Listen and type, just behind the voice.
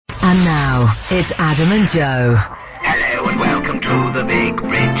And now, it's Adam and Joe. Hello and welcome to the Big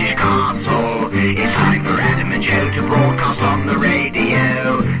British Castle. It's time for Adam and Joe to broadcast on the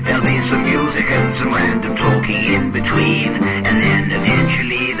radio. There'll be some music and some random talking in between, and then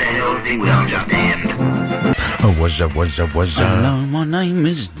eventually the whole thing will just end. Hello, my name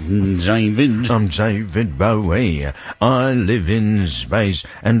is David. I'm David Bowie. I live in space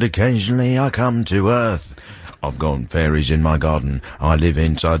and occasionally I come to Earth. I've got fairies in my garden. I live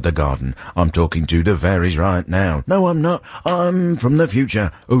inside the garden. I'm talking to the fairies right now. No, I'm not. I'm from the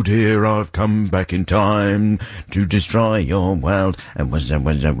future. Oh dear, I've come back in time to destroy your world. And was.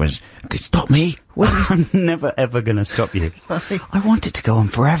 Stop me. I'm never ever going to stop you. I want it to go on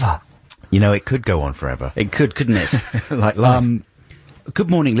forever. You know, it could go on forever. It could, couldn't it? Like life.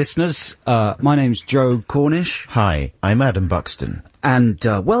 Good morning, listeners. My name's Joe Cornish. Hi, I'm Adam Buxton. And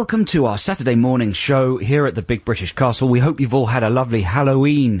welcome to our Saturday morning show here at the Big British Castle. We hope you've all had a lovely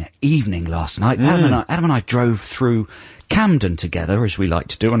Halloween evening last night. Adam and I drove through Camden together, as we like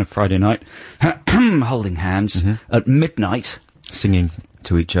to do on a Friday night, holding hands at midnight. Singing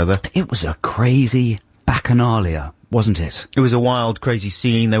to each other. It was a crazy bacchanalia, wasn't it? It was a wild, crazy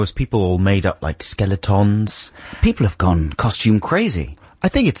scene. There was people all made up like skeletons. People have gone costume crazy. I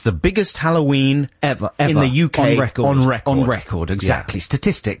think it's the biggest Halloween ever in the UK on record. Exactly. Yeah.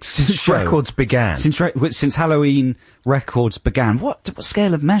 Statistics since records began. Since Halloween records began. What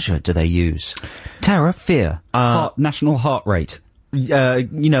scale of measure do they use? Terror, fear, national heart rate.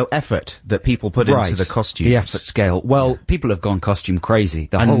 Effort that people put into the costumes. The effort scale. Well, people have gone costume crazy.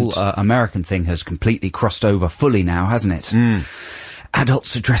 The whole American thing has completely crossed over fully now, hasn't it?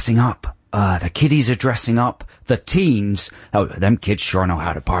 Adults are dressing up. The kiddies are dressing up. The teens, them kids sure know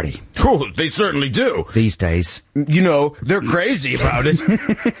how to party. Oh, they certainly do. These days. You know, they're crazy about it.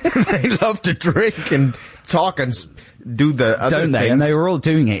 They love to drink and talk and do the other Don't they? things. And they were all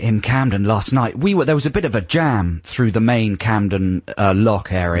doing it in Camden last night. There was a bit of a jam through the main Camden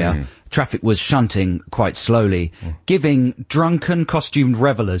lock area. Traffic was shunting quite slowly, giving drunken costumed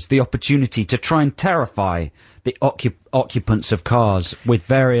revellers the opportunity to try and terrify the occupants of cars with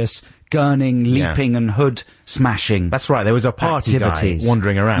various gurning, leaping and hood smashing. That's right, there was a party guy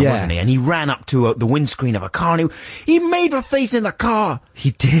wandering around, wasn't he? And he ran up to the windscreen of a car and he made a face in the car.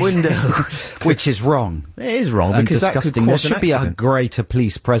 He did. Window. Which is wrong. It is wrong, and because disgusting. That there could cause should be a greater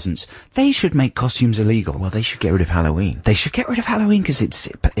police presence. They should make costumes illegal. Well, they should get rid of Halloween. They should get rid of Halloween because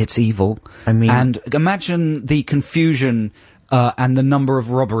it's evil. I mean... And imagine the confusion and the number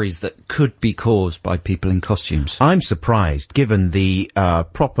of robberies that could be caused by people in costumes. I'm surprised, given the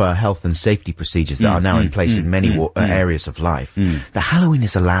proper health and safety procedures that are now in place in many areas of life, that Halloween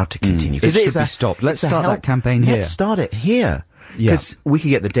is allowed to continue. It should be stopped. Let's start that campaign here. Let's start it here. Because we could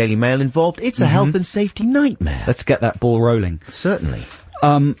get the Daily Mail involved. It's a health and safety nightmare. Let's get that ball rolling. Certainly.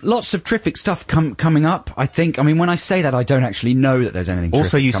 Lots of terrific stuff coming up, I think. I mean, when I say that, I don't actually know that there's anything terrific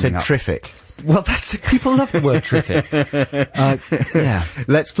Also, you coming said up. terrific. Well, people love the word terrific. Yeah.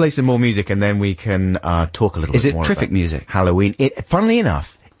 Let's play some more music and then we can talk a little bit more about terrific music? Halloween. Funnily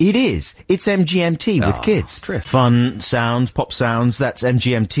enough, it is. It's MGMT with kids. Terrific. Fun sounds, pop sounds, that's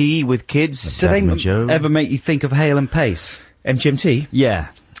MGMT with kids. Do they ever make you think of Hale and Pace? MGMT? Yeah.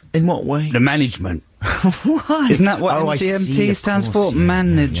 In what way? The management. Why? Isn't that what I MGMT see, stands course, for?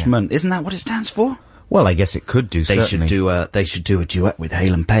 Management. Isn't that what it stands for? Well, I guess it could do, They certainly. They should do a duet with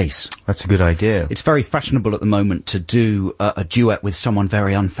Hale and Pace. That's a good idea. It's very fashionable at the moment to do a duet with someone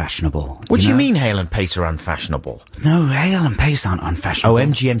very unfashionable. What do you mean Hale and Pace are unfashionable? No, Hale and Pace aren't unfashionable. Oh,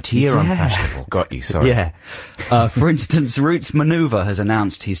 MGMT are unfashionable. Got you, sorry. Yeah. For instance, Roots Maneuver has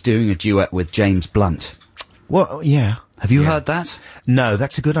announced he's doing a duet with James Blunt. Well, yeah. Have you heard that? No,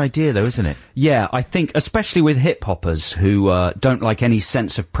 that's a good idea, though, isn't it? Yeah, I think, especially with hip-hoppers who don't like any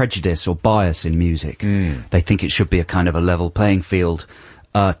sense of prejudice or bias in music, they think it should be a kind of a level playing field.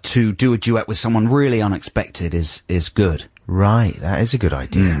 To do a duet with someone really unexpected is good. Right, that is a good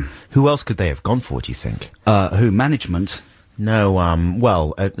idea. Who else could they have gone for, do you think? Who? Management? No,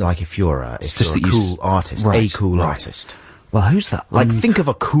 like if you're a cool artist, a cool artist. Well, who's that? Like, think of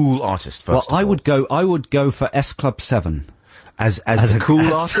a cool artist first. Well, I would go for S Club 7. As a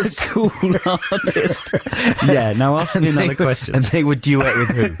cool artist? A cool artist. Yeah, now ask me another question. And they would duet with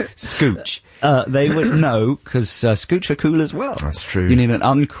who? Scooch. They would, no, because Scooch are cool as well. That's true. You need an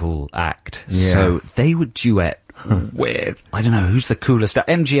uncool act. Yeah. So they would duet with, I don't know, who's the coolest act?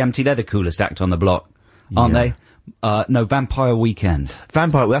 MGMT, they're the coolest act on the block, aren't they? No, Vampire Weekend.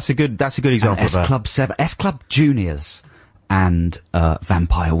 Vampire, that's a good example of that. S Club 7, S Club Juniors. And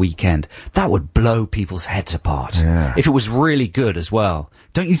Vampire Weekend. That would blow people's heads apart. Yeah. If it was really good as well.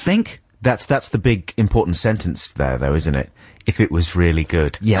 Don't you think? That's the big important sentence there, though, isn't it? If it was really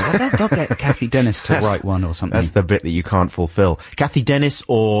good. Yeah, well, they'll get Kathy Dennis to write one or something. That's the bit that you can't fulfill. Kathy Dennis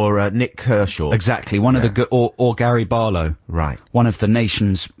or Nick Kershaw. Exactly, one of the or Gary Barlow. Right. One of the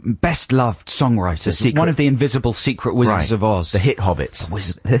nation's best-loved songwriters. One of the invisible secret wizards of Oz. The hit hobbits.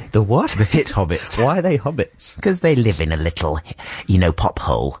 The what? The hit hobbits. Why are they hobbits? Because they live in a little, pop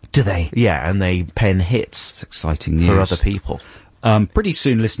hole. Do they? Yeah, and they pen hits. It's exciting news. For other people. Pretty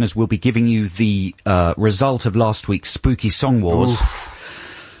soon, listeners, we'll be giving you the result of last week's Spooky Song Wars.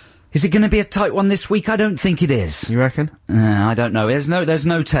 Oof. Is it going to be a tight one this week? I don't think it is. You reckon? I don't know. There's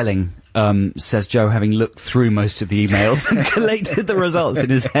no telling, says Joe, having looked through most of the emails and collated the results in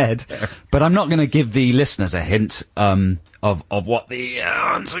his head. But I'm not going to give the listeners a hint of what the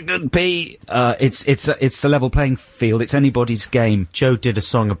answer could be. It's a level playing field. It's anybody's game. Joe did a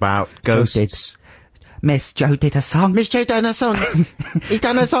song about ghosts. Miss Joe did a song. Miss Joe done a song. He's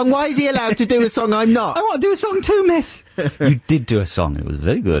done a song. Why is he allowed to do a song? I'm not. I want to do a song too, miss. You did do a song. It was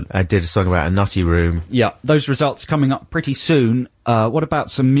very good. I did a song about a nutty room. Yeah, those results coming up pretty soon. What about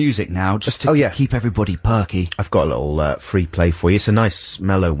some music now, just to keep everybody perky? I've got a little free play for you. It's a nice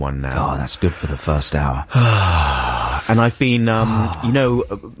mellow one now. Oh, that's good for the first hour. And I've been,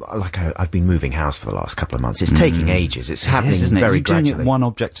 I've been moving house for the last couple of months. It's taking ages. It's happening very gradually. You're doing it one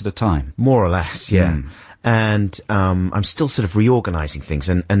object at a time. More or less, yeah. And I'm still sort of reorganising things,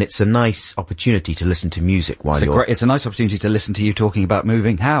 and it's a nice opportunity to listen to music while it's a nice opportunity to listen to you talking about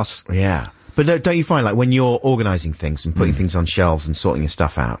moving house. Yeah. But don't you find, like, when you're organising things and putting things on shelves and sorting your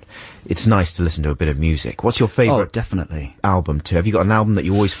stuff out, it's nice to listen to a bit of music? What's your favourite album too? Have you got an album that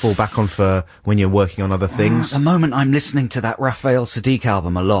you always fall back on for when you're working on other things? At the moment, I'm listening to that Raphael Sadiq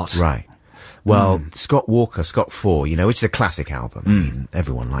album a lot. Right. Well, Scott 4, which is a classic album. I mean,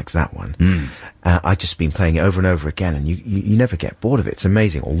 everyone likes that one. I've just been playing it over and over again, and you never get bored of it. It's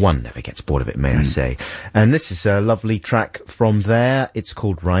amazing. Or one never gets bored of it, may I say. And this is a lovely track from there. It's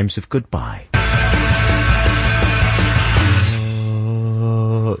called Rhymes of Goodbye.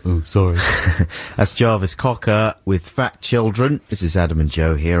 Oh, sorry. That's Jarvis Cocker with Fat Children. This is Adam and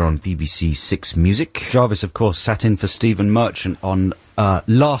Joe here on BBC Six Music. Jarvis, of course, sat in for Stephen Merchant on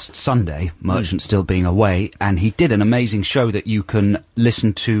last Sunday, Merchant still being away, and he did an amazing show that you can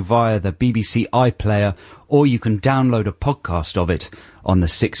listen to via the BBC iPlayer, or you can download a podcast of it on the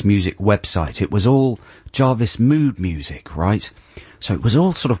Six Music website. It was all Jarvis mood music, right? So it was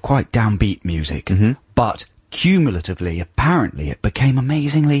all sort of quite downbeat music, but cumulatively, apparently, it became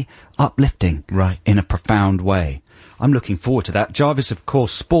amazingly uplifting, right, in a profound way. I'm looking forward to that. Jarvis, of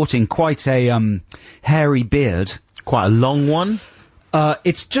course, sporting quite a hairy beard, quite a long one.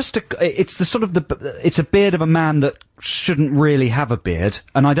 It's a beard of a man that shouldn't really have a beard,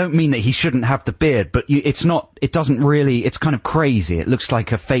 and I don't mean that he shouldn't have the beard, but it's kind of crazy. It looks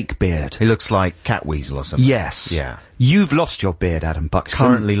like a fake beard. It looks like Catweasel or something. Yes. Yeah. You've lost your beard, Adam Buxton.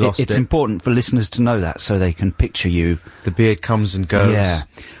 Currently lost it. It's important for listeners to know that, so they can picture you. The beard comes and goes. Yeah.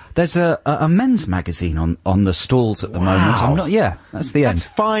 There's a men's magazine on the stalls at the moment. That's the end. That's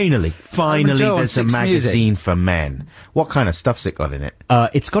finally there's a magazine for men. What kind of stuff's it got in it?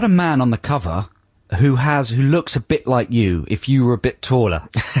 It's got a man on the cover who looks a bit like you if you were a bit taller.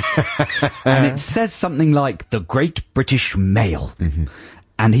 And it says something like the Great British Male.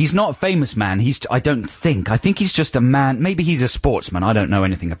 And he's not a famous man. I think he's just a man. Maybe he's a sportsman. I don't know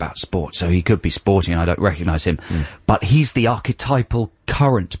anything about sports, so he could be sporty and I don't recognise him. But he's the archetypal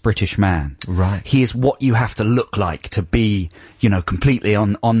current British man. Right. He is what you have to look like to be, completely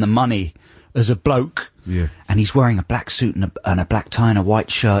on the money as a bloke. Yeah. And he's wearing a black suit and a black tie and a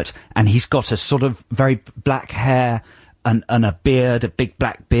white shirt, and he's got a sort of very black hair and a beard, a big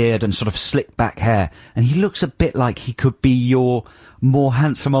black beard and sort of slick back hair. And he looks a bit like he could be your more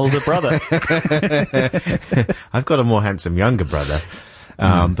handsome older brother. I've got a more handsome younger brother,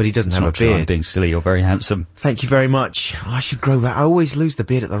 but he doesn't have a beard. I'm being silly. You're very handsome. Thank you very much. I should grow back. I always lose the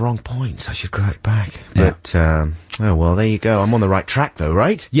beard at the wrong points. I should grow it back. Yeah. But, oh well, there you go. I'm on the right track though,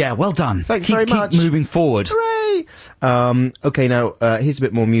 right? Yeah, well done. Thanks very much. Keep moving forward. Hooray! Okay, now, here's a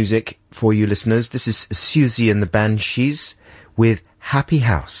bit more music for you listeners. This is Susie and the Banshees with Happy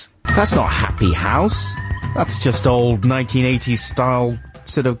House. That's not Happy House. That's just old 1980s style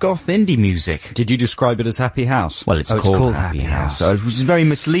sort of goth indie music. Did you describe it as Happy House? Well, it's called Happy House. So which is very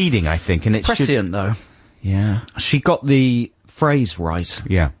misleading, I think. And it's prescient, though. Yeah. She got the phrase right.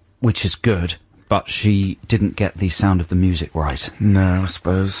 Yeah. Which is good. but she didn't get the sound of the music right. No, I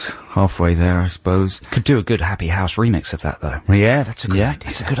suppose. Halfway there, I suppose. Could do a good Happy House remix of that, though. Well, yeah, that's a good idea.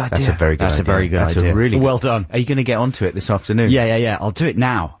 That's a good idea. That's a very good idea. That's a very good That's idea. a really good. Well done. Are you going to get onto it this afternoon? Yeah. I'll do it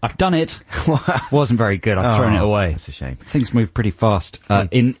now. I've done it. Wasn't very good. I've thrown it away. That's a shame. Things move pretty fast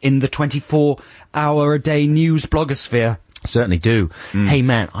in the 24-hour-a-day news blogosphere. Certainly do. Hey,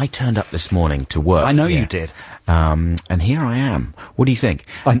 man, I turned up this morning to work. I know you did. And here I am. What do you think?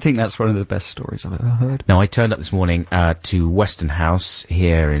 I think that's one of the best stories I've ever heard. No, I turned up this morning to Weston House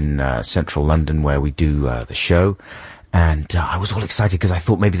here in central London where we do the show. And I was all excited because I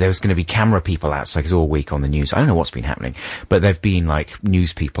thought maybe there was going to be camera people outside, 'cause all week on the news. I don't know what's been happening, but there've been like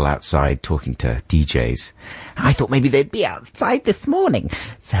news people outside talking to DJs. I thought maybe they'd be outside this morning.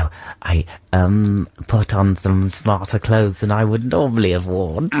 So I put on some smarter clothes than I would normally have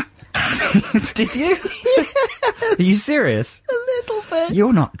worn. Did you? Are you serious? A little bit.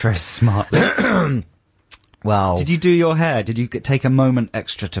 You're not dressed smartly. Well, Did you do your hair? Did you take a moment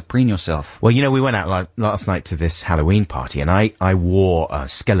extra to preen yourself? well, you know, we went out last night to this Halloween party, and I wore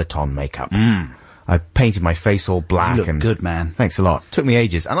skeleton makeup. I painted my face all black. You look and good, man. Thanks a lot. Took me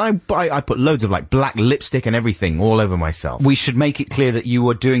ages, and I put loads of like black lipstick and everything all over myself. We should make it clear that you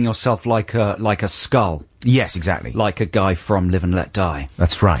were doing yourself like a skull, Yes, exactly. like a guy from Live and Let Die,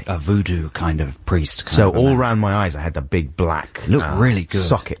 That's right. a voodoo kind of priest. So all round my eyes, I had the big black Look really good.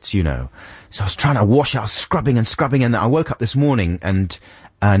 sockets, you know. So I was trying to wash it. I was scrubbing, and I woke up this morning and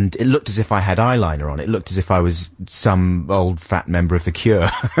it looked as if I had eyeliner on. It looked as if I was some old fat member of The Cure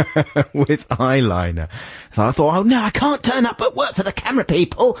with eyeliner. So I thought, oh no, I can't turn up at work for the camera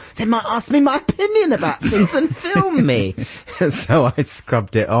people. They might ask me my opinion about things and film me. So I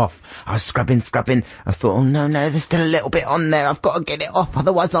scrubbed it off. I was scrubbing. I thought, oh no, there's still a little bit on there. I've got to get it off.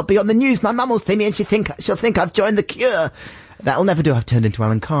 Otherwise I'll be on the news. My mum will see me and she'll think I've joined The Cure. That'll never do. I've turned into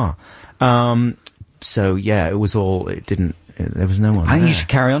Alan Carr. So yeah, there was no one I think there. you should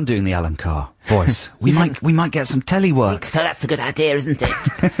carry on doing the Alan Carr voice. we might get some telly work. So that's a good idea, isn't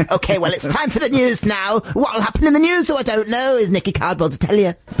it? Okay, well, it's time for the news now. What'll happen in the news, I don't know. Is Nicky Cardboard to tell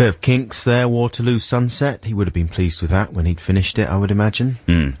you? Bit of Kinks there, Waterloo Sunset. He would have been pleased with that when he'd finished it, I would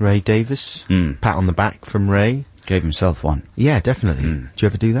imagine. Ray Davis. Pat on the back from Ray. Gave himself one. Yeah, definitely. Do you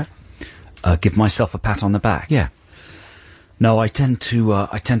ever do that? Give myself a pat on the back. Yeah. No, I tend to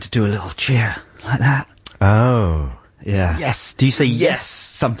do a little cheer like that. Oh. Yeah. Yes. Do you say yes?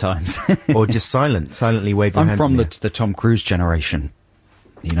 Sometimes. Or just silently wave your I'm hands from in the Tom Cruise generation,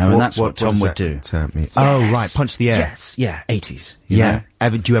 you know, and that's what Tom would do. Oh, right, punch the air. Yes, yeah, 80s. Yeah.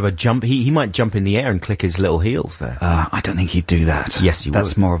 Do you ever jump? He might jump in the air and click his little heels there. I don't think he'd do that. Yes, he would.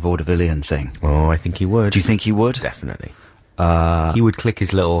 That's more a vaudevillian thing. Oh, I think he would. Do you think he would? Definitely. He would click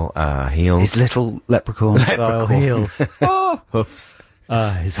his little heels. His little leprechaun-style heels. Oh, hoofs.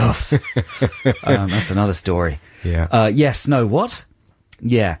 His hoofs. That's another story. Yeah. Yes, no, what?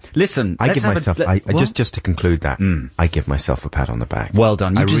 Yeah. Listen, I let's give have myself, just to conclude that, I give myself a pat on the back. Well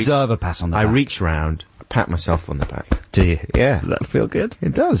done. You deserve a pat on the back. I reach round, pat myself on the back. Do you? Yeah. Does that feel good?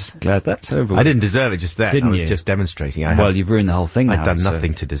 It does. Glad that's over. I didn't deserve it just then. Didn't I was you? just demonstrating. Well, you've ruined the whole thing now. I've done so-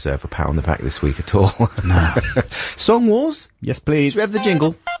 nothing to deserve a pat on the back this week at all. No. Song Wars? Yes, please. We have the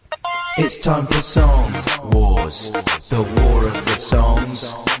jingle. It's time for Song Wars, the war of the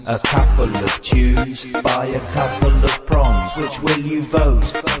songs. A couple of tunes by a couple of prongs. Which will you vote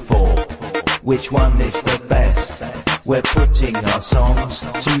for? Which one is the best? We're putting our songs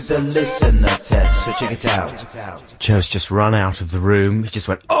to the listener test, so check it out. Joe's just run out of the room. He just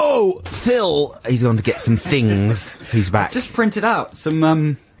went, oh, Phil! He's gone to get some things. He's back. Just printed out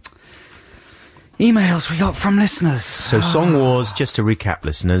some emails we got from listeners. So Song Wars, just to recap,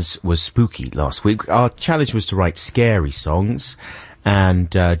 listeners, was spooky last week. Our challenge was to write scary songs. And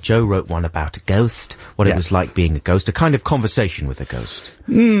Joe wrote one about a ghost, what it was like being a ghost, a kind of conversation with a ghost.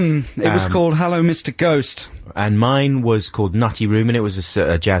 It was called Hello, Mr. Ghost. And mine was called Nutty Room, and it was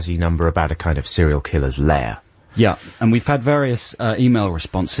a jazzy number about a kind of serial killer's lair. Yeah, and we've had various email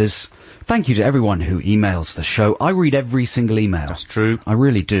responses. Thank you to everyone who emails the show. I read every single email. That's true. I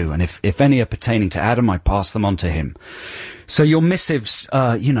really do, and if any are pertaining to Adam, I pass them on to him. So your missives,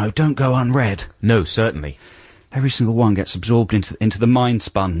 don't go unread. No, certainly. Every single one gets absorbed into the mind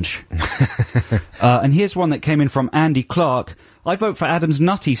sponge. And here's one that came in from Andy Clark. I vote for Adam's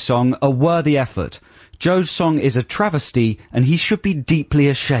nutty song, A Worthy Effort. Joe's song is a travesty, and he should be deeply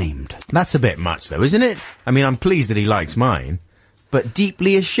ashamed. That's a bit much, though, isn't it? I mean, I'm pleased that he likes mine, but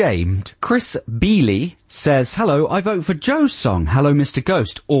deeply ashamed. Chris Bealey says, hello, I vote for Joe's song, Hello, Mr.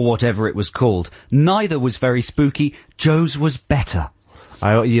 Ghost, or whatever it was called. Neither was very spooky. Joe's was better.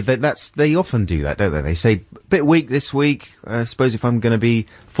 They often do that, don't they? They say, bit weak this week. I suppose if I'm going to be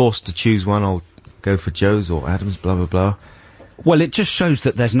forced to choose one, I'll go for Joe's or Adam's, blah, blah, blah. Well, it just shows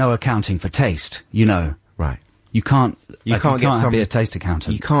that there's no accounting for taste, you know. Right. You can't You can't be a taste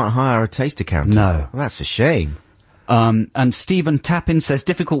accountant. You can't hire a taste accountant. No. Well, that's a shame. And Stephen Tappin says,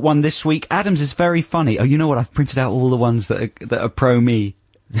 difficult one this week. Adams is very funny. Oh, you know what? I've printed out all the ones that are pro me.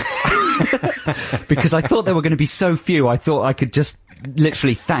 Because I thought there were going to be so few, I thought I could just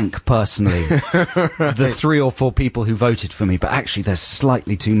literally thank personally the 3 or 4 people who voted for me, but actually there's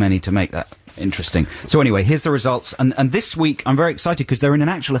slightly too many to make that interesting. So anyway, here's the results, and this week I'm very excited because they're in an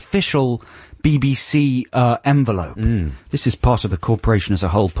actual official BBC envelope. This is part of the corporation as a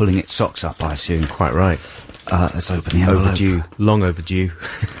whole pulling its socks up, I assume. Quite right. Let's open the envelope. Overdue. Long overdue.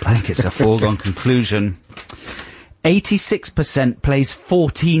 I think it's a foregone conclusion. 86% plays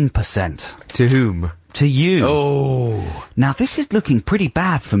 14%. To whom? To you. Oh. Now this is looking pretty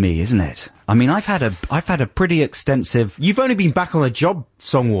bad for me, isn't it? I mean, I've had a pretty extensive. You've only been back on the job,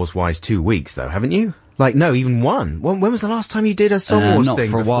 Song Wars wise, 2 weeks though, haven't you? Like, no, even one. When was the last time you did a Song Wars not thing?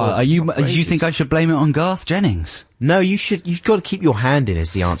 Not for a while. Do you think I should blame it on Garth Jennings? No, you've got to keep your hand in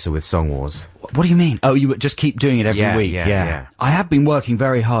is the answer with Song Wars. What do you mean? Oh, you just keep doing it every week? Yeah. I have been working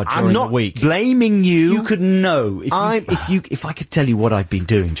very hard during the week. I'm not blaming you. You could know if I could tell you what I've been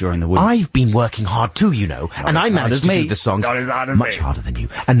doing during the week. I've been working hard too, you know, and I managed to do the songs much harder than you,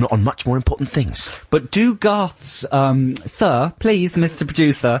 and on much more important things. But do Garth's, sir, please, Mr.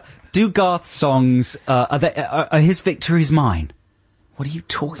 Producer, do Garth's songs, are his victories mine? What are you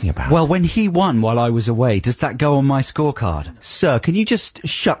talking about? Well, when he won while I was away, does that go on my scorecard? Sir, can you just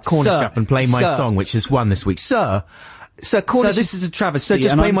shut Cornish up and play my song, which has won this week? Sir, Cornish... So this is a travesty, sir,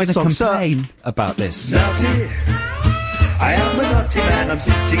 just and play I'm my going to song, complain about this. Naughty, I am a naughty man, I'm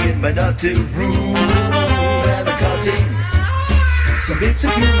sitting in my naughty room, and I'm cutting some bits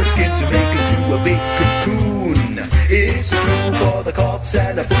of human skin to make it to a big cocoon. It's a clue for the cops,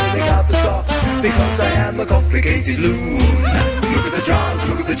 and I'm pulling out the stops, because I am a complicated loon. Look at the jars,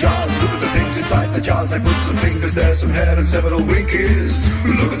 look at the jars, look at the things inside the jars. I put some fingers there, some hair and several winkies.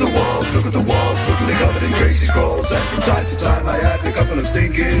 Look at the walls, totally covered in crazy scrolls. And from time to time I add a couple of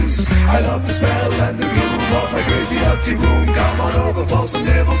stinkies. I love the smell and the gloom of my crazy naughty room. Come on over for some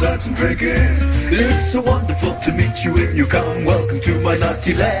nibbles and some drinkies. It's so wonderful to meet you when you come. Welcome to my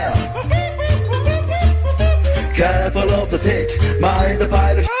naughty lair. Careful of the pit, mind the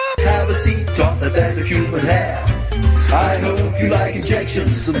pile of have a seat on the bed of human hair. I hope you like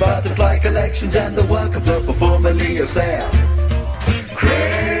injections, some butterfly collections, and the work of the performer Leo Sayer.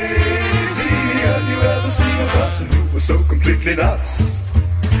 Crazy, have you ever seen a person who was so completely nuts?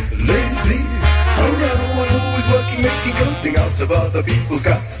 Lazy, oh no, and always working, making clothing out of other people's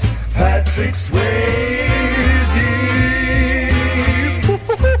guts. Patrick Swayze.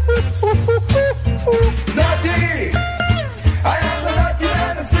 Naughty, I am a naughty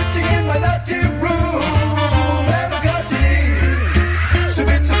man, I'm sitting in my naughty room, and I'm cutting some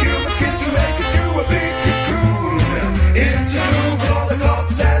bits of human skin to make it to a big cocoon. It's a clue for the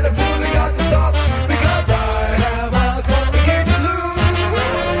cops, and I'm pulling out the stops, because I am a complicated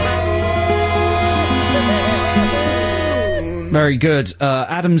loon. Very good.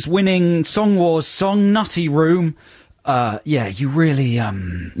 Adam's winning Song Wars song, Nutty Room. Yeah, you really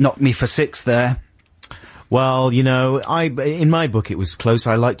knocked me for 6 there. Well, you know, in my book it was close.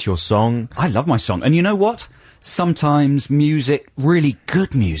 I liked your song. I love my song. And you know what? Sometimes music, really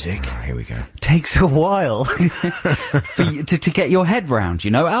good music, Here we go. takes a while for you to get your head round, you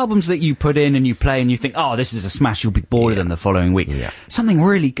know? Albums that you put in and you play and you think, oh, this is a smash, you'll be bored of them the following week. Yeah. Something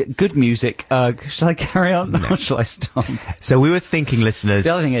really good music. Shall I carry on? No. Or shall I stop? So we were thinking, listeners... The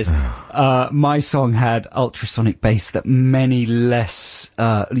other thing is, my song had ultrasonic bass that many less,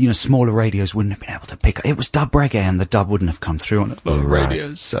 smaller radios wouldn't have been able to pick up. It was dub reggae and the dub wouldn't have come through on the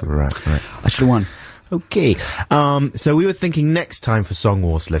radios. So Right. I should have won. Okay. So we were thinking next time for Song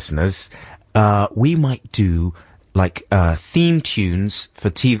Wars listeners, we might do like theme tunes for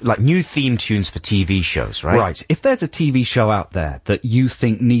TV, like new theme tunes for TV shows, right? Right. If there's a TV show out there that you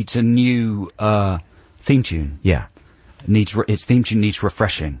think needs a new theme tune, Yeah. its theme tune needs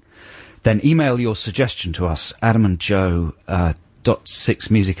refreshing, then email your suggestion to us, adamandjoe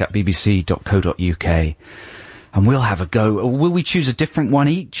 .6music@bbc.co.uk, and we'll have a go. Will we choose a different one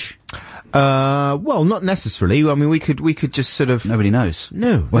each? Well, not necessarily. I mean, we could just sort of... Nobody knows.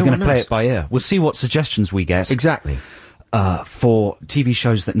 No, We're no going one to play knows. it by ear. We'll see what suggestions we get. Exactly. For TV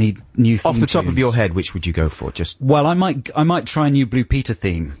shows that need new theme Off the top of tunes. your head, which would you go for? Just... Well, I might try a new Blue Peter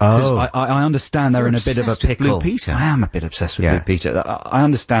theme. Oh. I understand they're You're in a bit of a obsessed with pickle. Blue Peter. I am a bit obsessed with Yeah. Blue Peter. I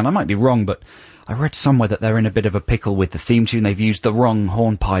understand. I might be wrong, but I read somewhere that they're in a bit of a pickle with the theme tune. They've used the wrong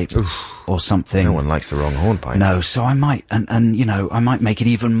hornpipe or something. No one likes the wrong hornpipe. No, so I might, and you know, I might make it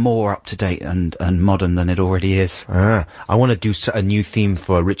even more up to date and modern than it already is. I want to do a new theme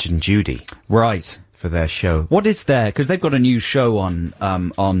for Richard and Judy. Right. For their show. What is there? Because they've got a new show on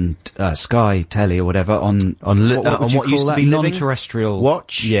Sky Telly or whatever on what used to be non-terrestrial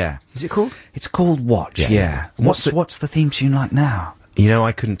Watch. Yeah. Is it called? It's called Watch. Yeah. What's the theme tune like now? You know,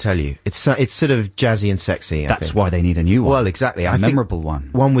 I couldn't tell you. It's sort of jazzy and sexy. That's why they need a new one. Well, exactly. A memorable one.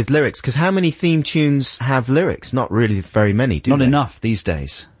 One with lyrics. Because how many theme tunes have lyrics? Not really very many, do they? Not enough these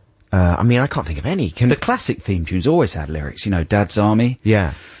days. I mean, I can't think of any. The classic theme tunes always had lyrics. You know, Dad's Army.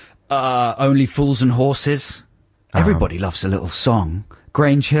 Yeah. Only Fools and Horses. Everybody loves a little song.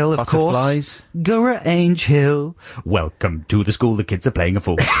 Grange Hill, of Butterflies. course. Grange Hill. Welcome to the school the kids are playing a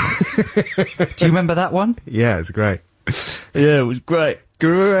fool. Do you remember that one? Yeah, it's great. Yeah, it was great.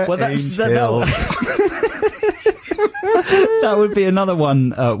 Well, that would be another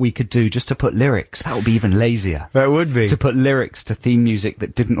one we could do, just to put lyrics. That would be even lazier. That would be. To put lyrics to theme music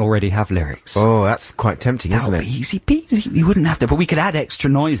that didn't already have lyrics. Oh, that's quite tempting, isn't it? That would be easy peasy. We wouldn't have to, but we could add extra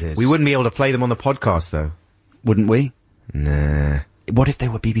noises. We wouldn't be able to play them on the podcast, though. Wouldn't we? Nah. What if they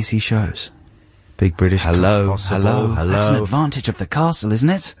were BBC shows? Big British Hello. That's an advantage of the castle, isn't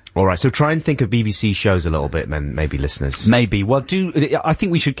it? All right, so try and think of BBC shows a little bit, then maybe listeners. Maybe. Well, I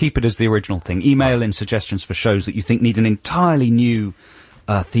think we should keep it as the original thing. Email in suggestions for shows that you think need an entirely new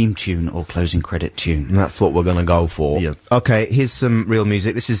theme tune or closing credit tune. And that's what we're going to go for. Yeah. Okay, here's some real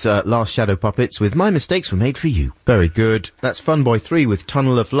music. This is Last Shadow Puppets with My Mistakes Were Made For You. Very good. That's Fun Boy 3 with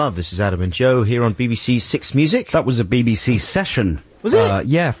Tunnel of Love. This is Adam and Joe here on BBC 6 Music. That was a BBC session. Was it?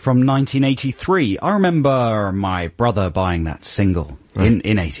 Yeah, from 1983. I remember my brother buying that single. Right.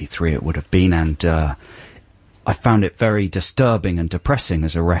 In 83 it would have been, and I found it very disturbing and depressing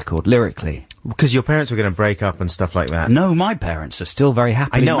as a record, lyrically. Because your parents were going to break up and stuff like that. No, my parents are still very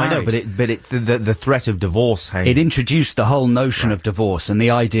happily married. I know, but the threat of divorce hangs. It introduced the whole notion of divorce and the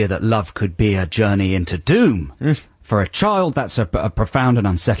idea that love could be a journey into doom. For a child, that's a profound and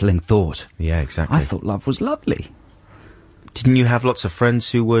unsettling thought. Yeah, exactly. I thought love was lovely. Didn't you have lots of friends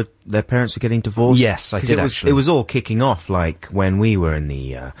who their parents were getting divorced? Yes, I did, actually. It was all kicking off, like, when we were in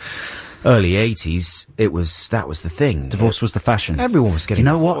the early 80s, that was the thing. Divorce was the fashion. Everyone was getting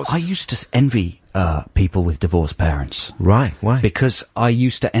divorced. You know what? I used to envy people with divorced parents. Right, why? Because I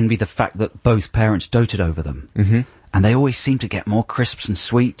used to envy the fact that both parents doted over them. Mm-hmm. And they always seemed to get more crisps and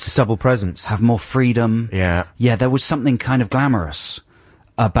sweets. Double presents. Have more freedom. Yeah. Yeah, there was something kind of glamorous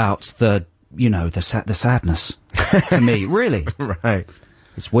about the sadness to me, really. Right.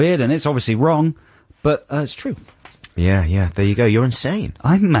 It's weird and it's obviously wrong, but it's true. Yeah, there you go. You're insane.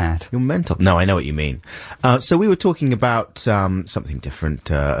 I'm mad. You're mental. No, I know what you mean. So we were talking about something different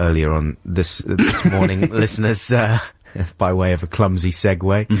earlier on this morning, listeners, by way of a clumsy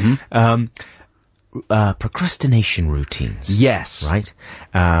segue. Mm-hmm. Procrastination routines. Yes. Right?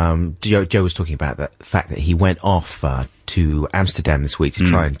 Joe was talking about the fact that he went off to Amsterdam this week to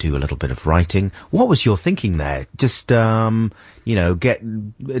try and do a little bit of writing. What was your thinking there? Just, get a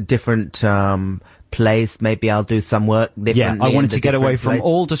different place. Maybe I'll do some work differently. Yeah, I wanted to get away from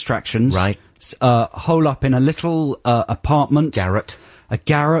all distractions. Right. Hole up in a little apartment. A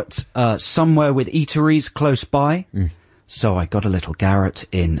garret, somewhere with eateries close by. So I got a little garret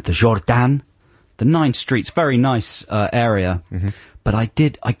in the Jordaan. The 9 Streets, very nice area, but I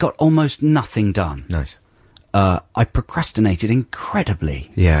got almost nothing done. Nice. I procrastinated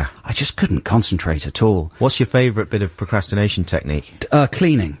incredibly. Yeah. I just couldn't concentrate at all. What's your favourite bit of procrastination technique?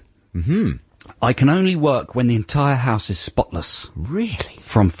 Cleaning. Mm-hmm. I can only work when the entire house is spotless. Really?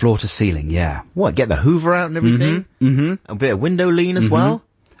 From floor to ceiling, yeah. What, get the Hoover out and everything? Mm-hmm. A bit of window lean as well?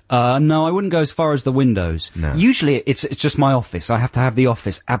 No, I wouldn't go as far as the windows. No. Usually it's just my office. I have to have the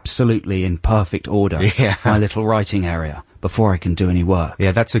office absolutely in perfect order. Yeah. My little writing area before I can do any work.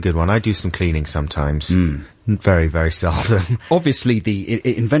 Yeah, that's a good one. I do some cleaning sometimes. Very, very seldom. Obviously,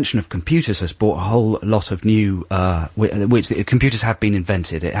 the invention of computers has brought a whole lot of new, which computers have been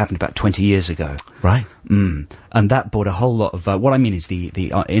invented. It happened about 20 years ago. Right. And that brought a whole lot of, what I mean is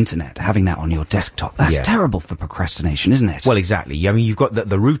the internet, having that on your desktop. That's terrible for procrastination, isn't it? Well, exactly. I mean, you've got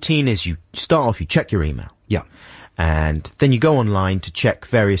the routine is you start off, you check your email. Yeah. And then you go online to check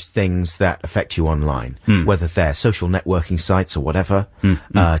various things that affect you online, whether they're social networking sites or whatever.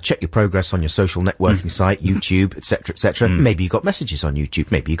 Check your progress on your social networking site, YouTube, etc., etc. Maybe you got messages on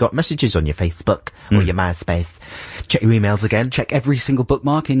YouTube. Maybe you got messages on your Facebook or your MySpace. Check your emails again. Check every single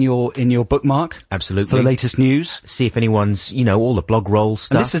bookmark in your bookmark. Absolutely. For the latest news. See if anyone's, all the blog roll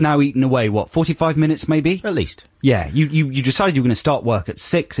stuff. And this is now eaten away, 45 minutes maybe? At least. Yeah, you decided you were going to start work at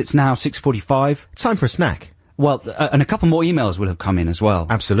 6. It's now 6:45. It's time for a snack. Well, and a couple more emails will have come in as well.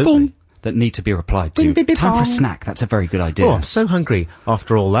 Absolutely. that need to be replied to. Bing, bing, bing, Time for a bong. snack. That's a very good idea. Oh, I'm so hungry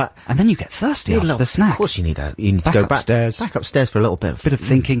after all that. And then you get thirsty after the snack. Of course you need to Back go upstairs. back upstairs for a little bit. Bit of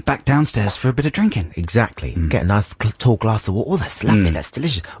thinking, back downstairs for a bit of drinking. Exactly. Get a nice tall glass of water. Oh, that's lovely. That's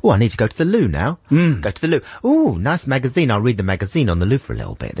delicious. Oh, I need to go to the loo now. Go to the loo. Oh, nice magazine. I'll read the magazine on the loo for a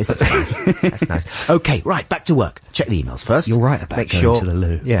little bit. This is nice. That's nice. Okay, right, back to work. Check the emails first. You're right about going to the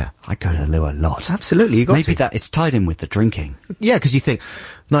loo. Yeah. I go to the loo a lot. Absolutely, you got Maybe to. that it's tied in with the drinking. Yeah, because you think,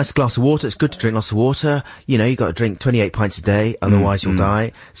 nice glass of water, it's good to drink lots of water. You know, you got to drink 28 pints a day, otherwise you'll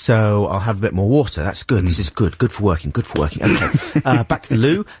die. So I'll have a bit more water. That's good. This is good. Good for working. Okay. Back to the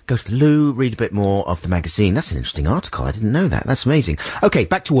loo. Go to the loo, read a bit more of the magazine. That's an interesting article. I didn't know that. That's amazing. Okay,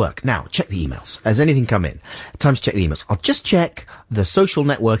 back to work. Now, check the emails. Has anything come in? Time to check the emails. I'll just check the social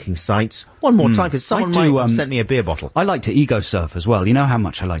networking sites one more time, because someone might have sent me a beer bottle. I like to ego surf as well. You know how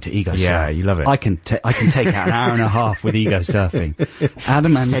much I like to ego surf. Yeah, you love it. I can take out an hour and a half with ego surfing.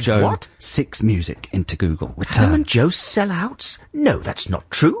 Adam and said Joe, what? 6 music into Google. Adam Return. and Joe sellouts? No, that's not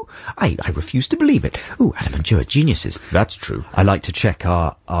true. I refuse to believe it. Oh, Adam and Joe are geniuses. That's true. I like to check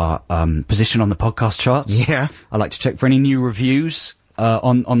our position on the podcast charts. Yeah. I like to check for any new reviews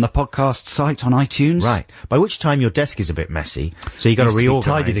on the podcast site on iTunes. Right. By which time your desk is a bit messy, so you got to Needs to be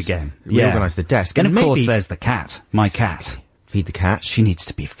reorganize. tidied again. Reorganize the desk. And of maybe course, there's the cat. My cat. feed the cat. She needs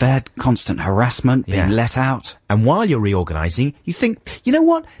to be fed. Constant harassment. Being let out. And while you're reorganizing, you think, you know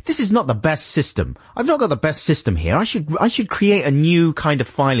what? This is not the best system. I've not got the best system here. I should create a new kind of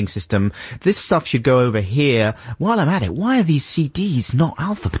filing system. This stuff should go over here. While I'm at it, why are these CDs not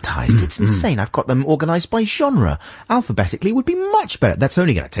alphabetized? It's insane. I've got them organized by genre. Alphabetically would be much better. That's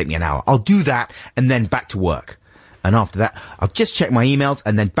only going to take me an hour. I'll do that and then back to work. And after that, I'll just check my emails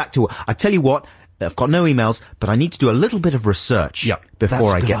and then back to work. I tell you what, I've got no emails, but I need to do a little bit of research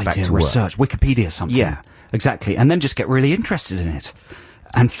before I get back to work. Research, Wikipedia something. Yeah. Exactly. And then just get really interested in it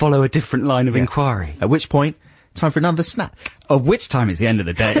and follow a different line of inquiry. At which point, time for another snack. Of which time is the end of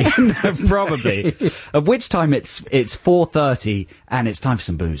the day. Probably. Of which time it's 4:30 and it's time for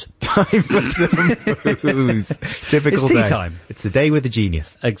some booze. Time for some booze. Typical It's tea day. time. It's the day with the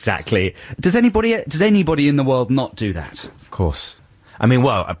genius. Exactly. Does anybody in the world not do that? Of course. I mean,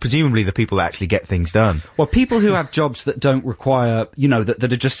 well, presumably the people that actually get things done. Well, people who have jobs that don't require, that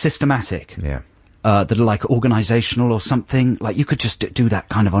are just systematic. Yeah. That are like organisational or something. Like you could just do that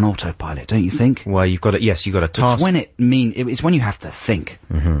kind of on autopilot, don't you think? Well, you've got a task. It's when you have to think.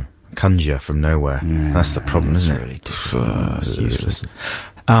 Conjure from nowhere. That's the problem, isn't it? Really difficult. It's useless.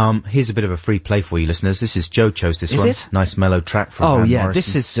 Here's a bit of a free play for you listeners. This is Joe chose this one. Is it? Nice mellow track from Oh Van yeah, Morrison.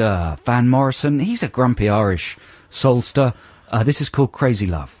 this is Van Morrison. He's a grumpy Irish soulster. This is called Crazy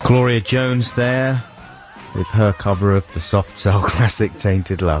Love. Gloria Jones there with her cover of the soft cell classic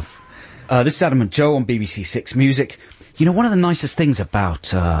Tainted Love. This is Adam and Joe on BBC Six Music. You know, one of the nicest things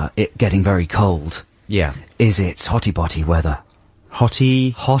about it getting very cold is it's hotty-botty weather.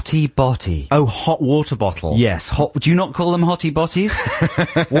 Hotty Hotty-botty. Oh, hot water bottle. Yes, do you not call them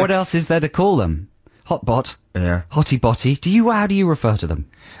hotty-botties? What else is there to call them? Hotbot. Yeah. Hotty-botty. How do you refer to them?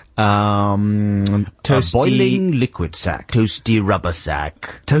 Toasty, A boiling liquid sack. toasty rubber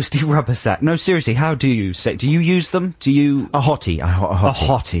sack. Toasty rubber sack. No, seriously, how do you say? Do you use them? Do you? A hottie. A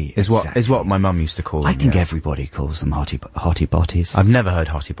hottie. is exactly. what my mum used to call them. I think everybody calls them hotty-botties. I've never heard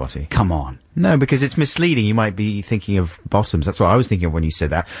hottie botty. Come on. No, because it's misleading. You might be thinking of bottoms. That's what I was thinking of when you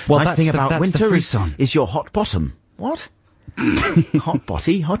said that. Well, nice that's thing the- about that's the winter frisson. is your hot bottom. What? Hot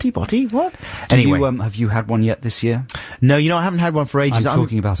botty, hottie botty, what? Anyway, have you had one yet this year? No, I haven't had one for ages. I'm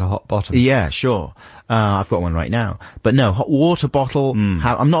talking about a hot bottom. Yeah, sure. I've got one right now. But no, hot water bottle,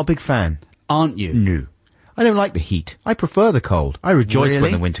 I'm not a big fan. Aren't you? No. I don't like the heat. I prefer the cold. I rejoice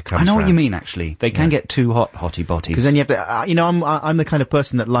when the winter comes I know what round. you mean, actually. They can get too hot, hotty-botties. Because then you have to, I'm the kind of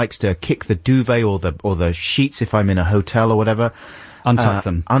person that likes to kick the duvet or the sheets if I'm in a hotel or whatever.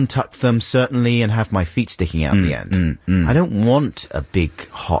 Untuck them, certainly, and have my feet sticking out the end. I don't want a big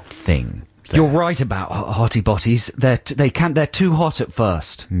hot thing. You're right about hotty-botties. They're too hot at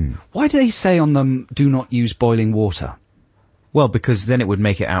first. Why do they say on them, do not use boiling water? Well, because then it would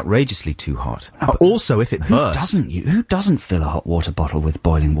make it outrageously too hot. Also, if it bursts. Who doesn't fill a hot water bottle with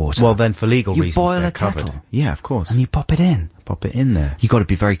boiling water? Well, then for legal you reasons, boil they're a covered. kettle. Yeah, of course. And you pop it in. Pop it in there. You got to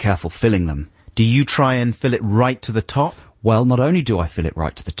be very careful filling them. Do you try and fill it right to the top? Well, not only do I fill it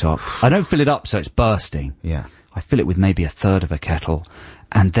right to the top, I don't fill it up so it's bursting. Yeah. I fill it with maybe a third of a kettle.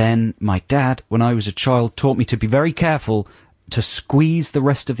 And then my dad, when I was a child, taught me to be very careful to squeeze the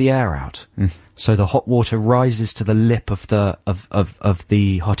rest of the air out. So the hot water rises to the lip of the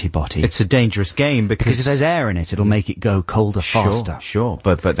hottie botty. It's a dangerous game because if there's air in it, it'll make it go colder faster. Sure.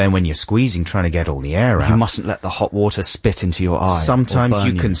 But then when you're squeezing, trying to get all the air out, you mustn't let the hot water spit into your eye. Sometimes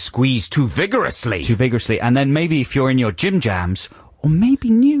you can squeeze too vigorously. And then maybe if you're in your gym jams, or maybe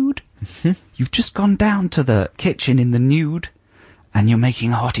nude, you've just gone down to the kitchen in the nude, and you're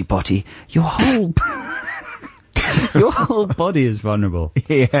making a hottie botty. Your whole your whole body is vulnerable.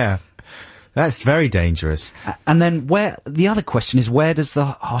 Yeah. That's very dangerous. And then the other question is, where does the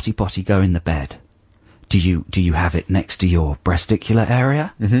hottie potty go in the bed? Do you have it next to your breasticular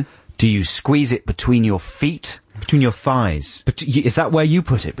area? Mm-hmm. Do you squeeze it between your feet? Between your thighs. Is that where you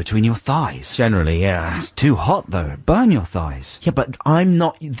put it? Between your thighs? Generally, yeah. That's too hot, though. Burn your thighs. Yeah, but I'm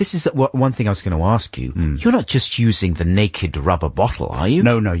not... This is one thing I was going to ask you. You're not just using the naked rubber bottle, are you?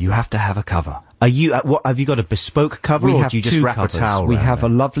 No, you have to have a cover. Are you... have you got a bespoke cover, or do you just wrap covers. A towel We around have it? a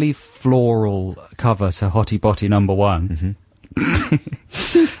lovely floral cover, so hottie botty number 1.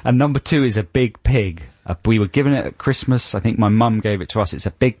 Mm-hmm. And number 2 is a big pig. We were given it at Christmas. I think my mum gave it to us. It's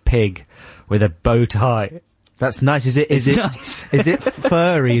a big pig with a bow tie. That's nice. Is it nice. Is it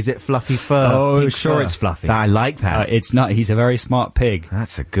furry? Is it fluffy fur? Oh, Pink sure, fur? it's fluffy. I like that. It's not. He's a very smart pig.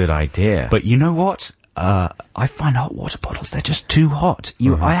 That's a good idea. But you know what? I find hot water bottles, they're just too hot.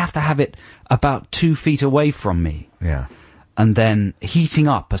 I have to have it about 2 feet away from me. Yeah. And then heating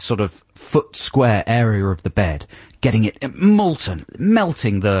up a sort of foot square area of the bed, getting it melting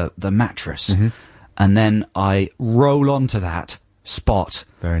the mattress. Mm-hmm. And then I roll onto that spot.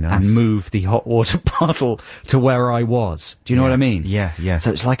 Very nice. And move the hot water bottle to where I was. Do you know what I mean? Yeah. So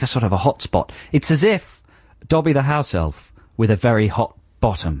it's like a sort of a hot spot. It's as if Dobby the house elf with a very hot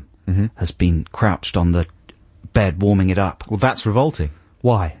bottom has been crouched on the bed warming it up. Well, that's revolting.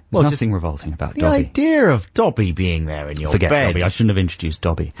 Why? Well, There's nothing revolting about the Dobby. idea of Dobby being there in your Forget bed. Dobby. I shouldn't have introduced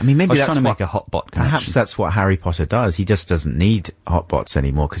Dobby. I mean, maybe I was that's trying to what, make a hot bot connection. Perhaps that's what Harry Potter does. He just doesn't need hot bots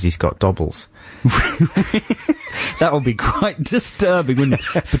anymore because he's got dobbles. That would be quite disturbing, wouldn't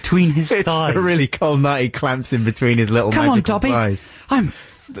it? Between his thighs. It's a really cold night. He clamps in between his little Come on, magical Dobby. thighs. I'm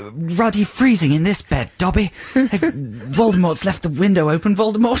ruddy freezing in this bed, Dobby. Voldemort's left the window open.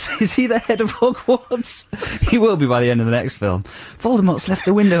 Voldemort, is he the head of Hogwarts? He will be by the end of the next film. Voldemort's left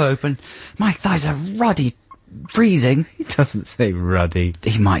the window open. My thighs are ruddy freezing. He doesn't say ruddy.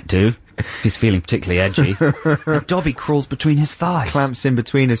 He might do, if he's feeling particularly edgy. And Dobby crawls between his thighs. Clamps in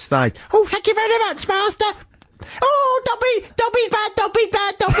between his thighs. Oh, thank you very much, Master. Oh, Dobby's bad,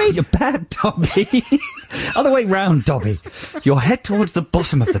 Dobby. You're bad, Dobby. Other way round, Dobby. Your head towards the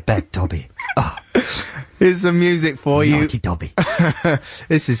bottom of the bed, Dobby. Oh. Here's some music for you. Naughty Dobby.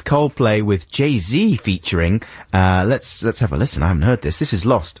 This is Coldplay with Jay-Z featuring. Let's have a listen. I haven't heard this. This is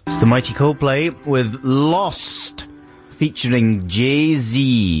Lost. It's the mighty Coldplay with Lost featuring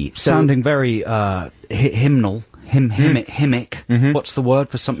Jay-Z. Sounding very hymnal. Hymnic. What's the word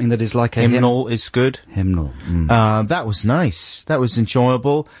for something that is like a hymnal is good. Hymnal. That was nice. That was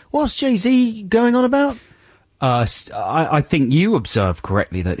enjoyable. What's Jay-Z going on about? I think you observed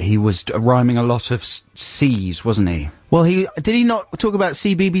correctly that he was rhyming a lot of C's, wasn't he? Well, did he not talk about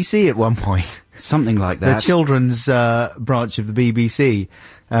CBBC at one point? Something like that. The children's branch of the BBC.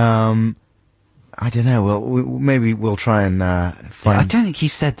 I don't know. Well, maybe we'll try and find... I don't think he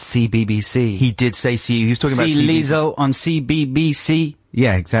said CBBC. He did say He was talking about CBBC. Lizzo on CBBC.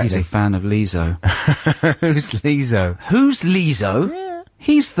 Yeah, exactly. He's a fan of Lizzo. Who's Lizzo? Who's Lizzo? Yeah.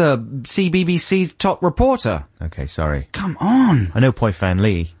 He's the CBBC's top reporter. Okay, sorry. Come on. I know Poi Fan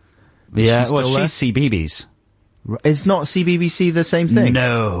Lee. Yeah, well, she's CBeebies. Is not CBBC the same thing?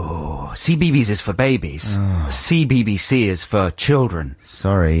 No. CBeebies is for babies. Oh. CBBC is for children.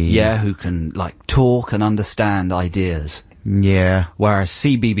 Sorry. Yeah, who can, like, talk and understand ideas. Yeah. Whereas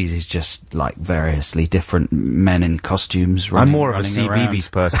CBeebies is just, like, variously different men in costumes running, I'm more of a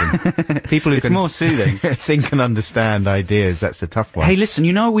CBeebies person. People who it's can more soothing. think and understand ideas, that's a tough one. Hey, listen,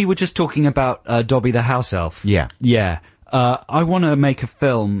 you know we were just talking about Dobby the house elf? Yeah. Yeah. I want to make a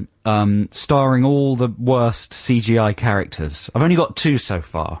film starring all the worst CGI characters. I've only got 2 so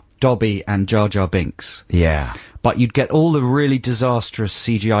far, Dobby and Jar Jar Binks. Yeah. But you'd get all the really disastrous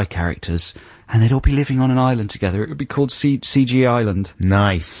CGI characters, and they'd all be living on an island together. It would be called CG Island.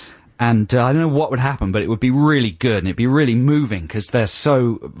 Nice. And I don't know what would happen, but it would be really good, and it'd be really moving, because they're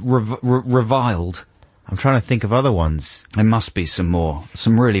so reviled. I'm trying to think of other ones. There must be some more.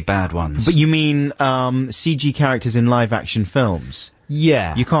 Some really bad ones. But you mean CG characters in live-action films?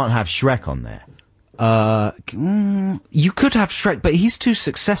 Yeah. You can't have Shrek on there. You could have Shrek, but he's too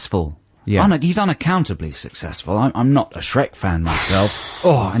successful. Yeah. He's unaccountably successful. I'm not a Shrek fan myself.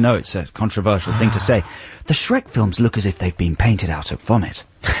 Oh, I know it's a controversial thing to say. The Shrek films look as if they've been painted out of vomit.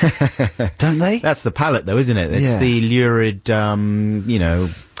 Don't they? That's the palette, though, isn't it? It's the lurid,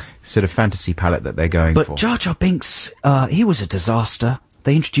 sort of fantasy palette that they're going for. But Jar Jar Binks, he was a disaster.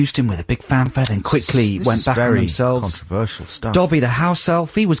 They introduced him with a big fanfare, then quickly went back on themselves. Controversial stuff. Dobby the house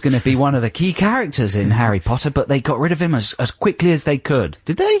elf, he was going to be one of the key characters in Harry Potter, but they got rid of him as quickly as they could.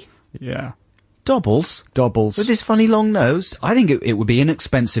 Did they? Yeah. Dobbles? With his funny long nose? I think it would be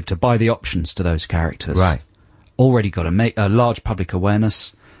inexpensive to buy the options to those characters. Right. Already got a large public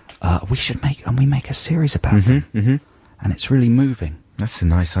awareness. We should make a series about them. Mm-hmm. And it's really moving. That's a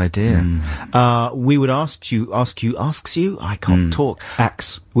nice idea. We would ask you, I can't talk.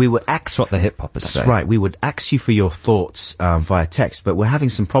 We would ask. That's what the hip hoppers say. That's right. We would ask you for your thoughts via text, but we're having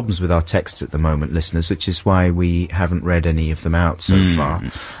some problems with our texts at the moment, listeners, which is why we haven't read any of them out so far.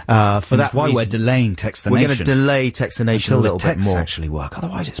 For that why reason, we're delaying Text the We're Nation. going to delay Text the Nation until a little the texts bit more. actually work.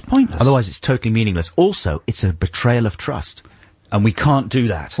 Otherwise, it's pointless. Otherwise, it's totally meaningless. Also, it's a betrayal of trust. And we can't do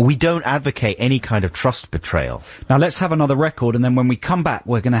that. We don't advocate any kind of trust betrayal. Now let's have another record, and then when we come back,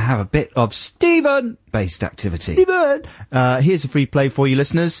 we're going to have a bit of Stephen-based activity. Stephen! Here's a free play for you,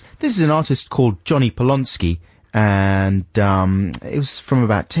 listeners. This is an artist called Johnny Polonsky, and it was from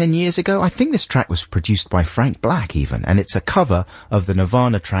about 10 years ago. I think this track was produced by Frank Black, even, and it's a cover of the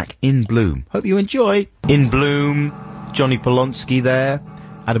Nirvana track In Bloom. Hope you enjoy. In Bloom, Johnny Polonsky there.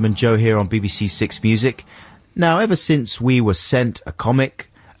 Adam and Joe here on BBC Six Music. Now, ever since we were sent a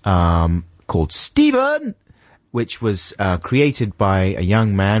comic called Stephen, which was created by a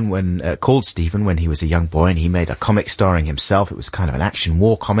young man called Stephen when he was a young boy, and he made a comic starring himself. It was kind of an action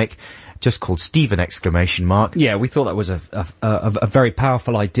war comic, just called Stephen ! Yeah, we thought that was a very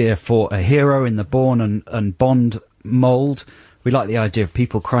powerful idea for a hero in the Bourne and Bond mould. We like the idea of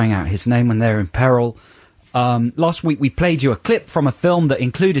people crying out his name when they're in peril. Last week we played you a clip from a film that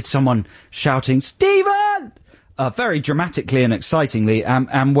included someone shouting, Stephen! Very dramatically and excitingly,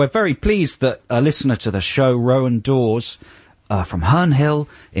 and we're very pleased that a listener to the show, Rowan Dawes, from Herne Hill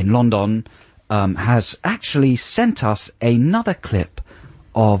in London, has actually sent us another clip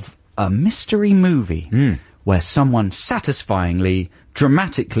of a mystery movie where someone satisfyingly,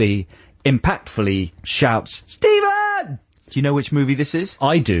 dramatically, impactfully shouts, Stephen! Do you know which movie this is?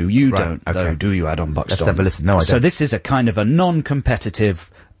 I do. You Right, don't, okay. though, do you, Adam Buxton? Let's have a listen. No, I don't. So this is a kind of a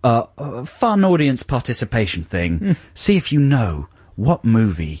non-competitive, fun audience participation thing. See if you know what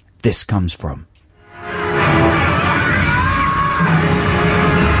movie this comes from.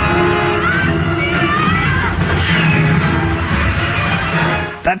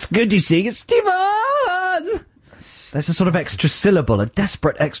 That's good, you see. It's Stephen! There's a sort of extra syllable, a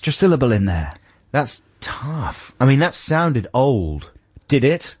desperate extra syllable in there. That's tough. I mean, that sounded old. Did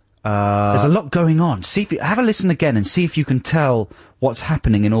it? There's a lot going on. See if you have a listen again and see if you can tell what's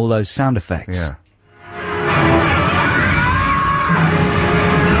happening in all those sound effects. Yeah.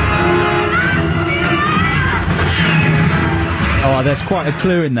 Oh, there's quite a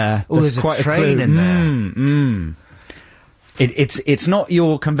clue in there. Oh, there's quite a train clue. in there. It's not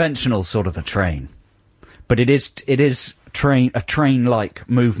your conventional sort of a train, but it is a train-like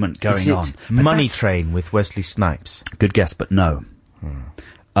movement going on. Is it Money Train with Wesley Snipes? Good guess, but no.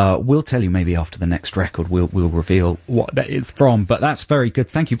 We'll tell you maybe after the next record. We'll reveal what that is from. But that's very good.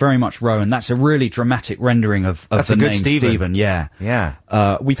 Thank you very much, Rowan. That's a really dramatic rendering of That's the a good name Stephen. Yeah.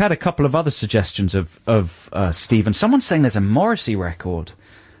 Yeah. We've had a couple of other suggestions of Stephen. Someone's saying there's a Morrissey record.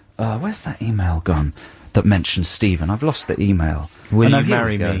 Where's that email gone that mentions Stephen? I've lost the email. Will no, you here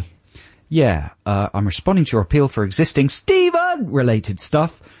marry we go. me? Yeah, I'm responding to your appeal for existing Stephen-related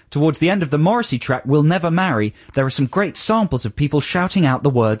stuff. Towards the end of the Morrissey track, We'll Never Marry, there are some great samples of people shouting out the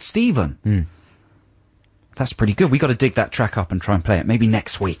word Stephen. That's pretty good. We got to dig that track up and try and play it, maybe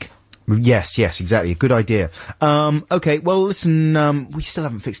next week. Yes, exactly. Good idea. Okay, well, listen, we still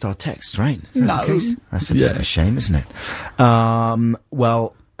haven't fixed our texts, right? Is that No. the case? That's a bit of a shame, isn't it?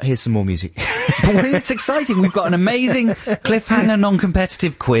 Well, here's some more music. But it's exciting. We've got an amazing cliffhanger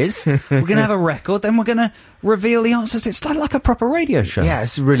non-competitive quiz. We're going to have a record, then we're going to reveal the answers. It's like a proper radio show. Yeah,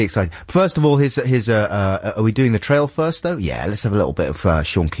 it's really exciting. First of all, are we doing the trail first, though? Yeah, let's have a little bit of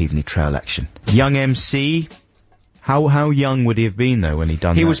Sean Keaveney trail action. Young MC. How young would he have been, though, when he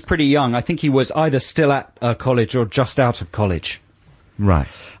done that? He was pretty young. I think he was either still at college or just out of college. Right.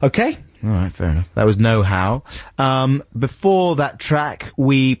 Okay? All right, fair enough. That was Know How. Before that track,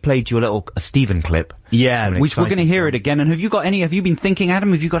 we played you a Stephen clip. Yeah, An we're exciting going to hear one. it again. And have you been thinking,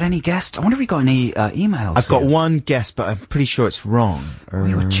 Adam, have you got any guests? I wonder if you got any emails. I've got here. one guess, but I'm pretty sure it's wrong.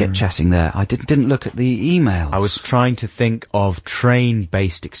 We were chit-chatting there. I didn't look at the emails. I was trying to think of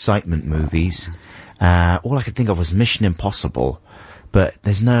train-based excitement movies. All I could think of was Mission Impossible. But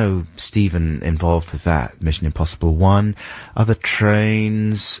there's no Stephen involved with that. Mission Impossible 1, other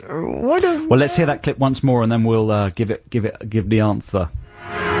trains. Well, let's hear that clip once more, and then we'll give the answer.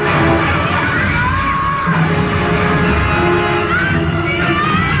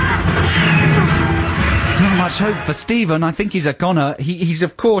 There's not much hope for Stephen. I think he's a goner. He's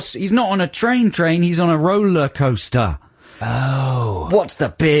of course, he's not on a train, he's on a roller coaster. Oh. What's the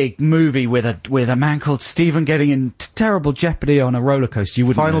big movie with a man called Stephen getting in terrible jeopardy on a roller coaster? You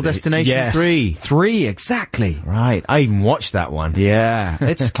wouldn't Final know that. Destination Yes. 3. 3, exactly. Right. I even watched that one. Yeah,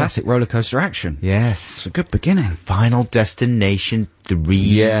 it's classic roller coaster action. Yes. It's a good beginning. Final Destination 3.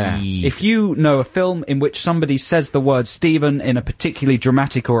 Yeah. If you know a film in which somebody says the word Stephen in a particularly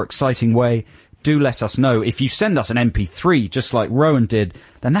dramatic or exciting way, do let us know. If you send us an MP3, just like Rowan did,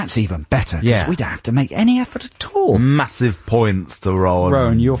 then that's even better. Yeah. We don't have to make any effort at all. Massive points to Rowan.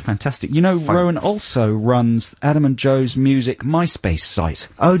 Rowan, you're fantastic. You know, Rowan also runs Adam and Joe's Music MySpace site.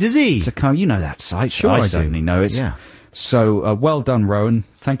 Oh, does he? So, you know that site. Sure, I I do. certainly know it. Yeah. So, well done, Rowan.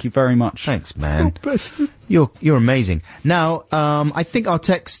 Thank you very much. Thanks, man. You're amazing. Now, I think our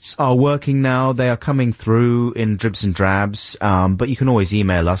texts are working now. They are coming through in dribs and drabs. But you can always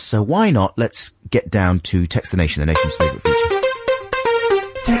email us. So why not? Let's get down to Text the Nation, the nation's favourite feature.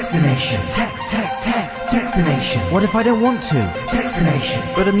 Text the nation. Text the nation. What if I don't want to? Text the nation.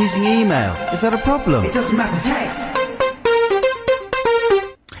 But I'm using email. Is that a problem? It doesn't matter, text.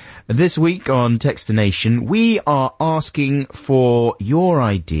 This week on Text the Nation, we are asking for your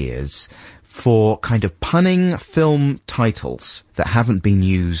ideas for kind of punning film titles that haven't been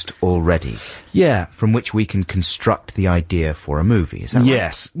used already. Yeah. From which we can construct the idea for a movie. Is that right?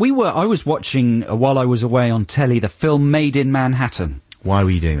 Yes. I was watching, while I was away on telly, the film Made in Manhattan. Why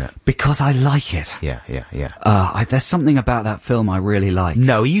were you doing that? Because I like it. Yeah. There's something about that film I really like.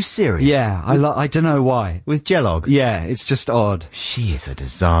 No, are you serious? Yeah, I don't know why. With Jelog? Yeah, it's just odd. She is a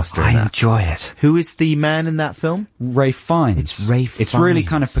disaster in I that. enjoy it. Who is the man in that film? Ray Fiennes. It's Ray It's really Fiennes.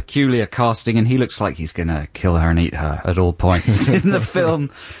 kind of peculiar casting, and he looks like he's gonna kill her and eat her at all points in the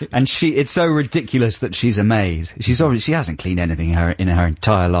film. And it's so ridiculous that she's a maid. She hasn't cleaned anything in her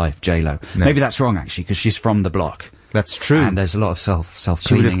entire life, J-Lo. No. Maybe that's wrong, actually, because she's from the block. That's true. And there's a lot of self-cleaning.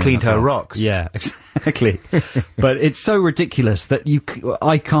 She would have cleaned in the her block. rocks. Yeah, exactly. But it's so ridiculous that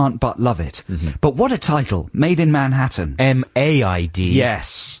I can't but love it. Mm-hmm. But what a title. Made in Manhattan. M-A-I-D.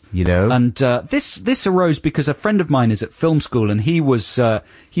 Yes. You know? And this arose because a friend of mine is at film school, and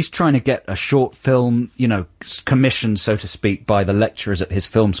he's trying to get a short film, commissioned, so to speak, by the lecturers at his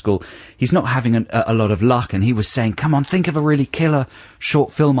film school. He's not having a lot of luck, and he was saying, come on, think of a really killer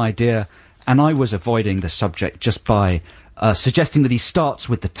short film idea. And I was avoiding the subject just by suggesting that he starts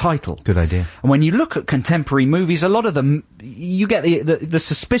with the title. Good idea. And when you look at contemporary movies, a lot of them, you get the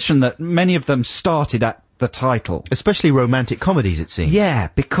suspicion that many of them started at the title. Especially romantic comedies, it seems. Yeah,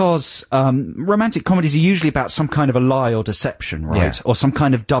 because romantic comedies are usually about some kind of a lie or deception, right? Yeah. Or some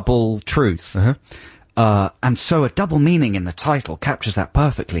kind of double truth. Uh-huh. And so a double meaning in the title captures that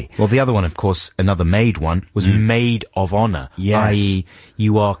perfectly. Well, the other one, of course, another Maid one, was Maid of Honour. Yes. I.e.,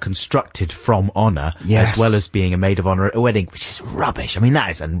 you are constructed from honour, Yes. as well as being a Maid of Honour at a wedding, which is rubbish. I mean, that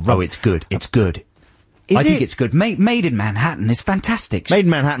is It's good. It's good. I think it's good. Made in Manhattan is fantastic. Maid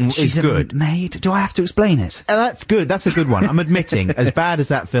in Manhattan She's is good. A maid. Do I have to explain it? That's good. That's a good one. I'm admitting, as bad as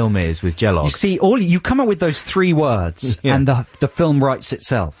that film is with Jelog. You see, you come up with those 3 words, Yeah. and the film writes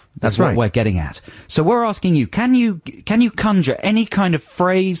itself. That's what right. we're getting at. So we're asking you: can you conjure any kind of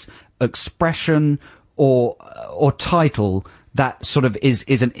phrase, expression, or title that sort of is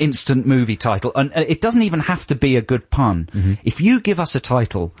an instant movie title? And it doesn't even have to be a good pun. Mm-hmm. If you give us a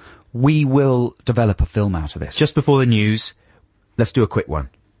title, we will develop a film out of it. Just before the news, let's do a quick one.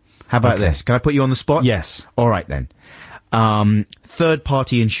 How about Okay. this? Can I put you on the spot? Yes. All right, then.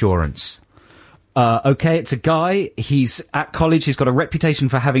 Third-party insurance. Okay, it's a guy. He's at college. He's got a reputation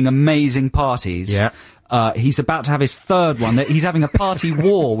for having amazing parties. Yeah. He's about to have his third one. He's having a party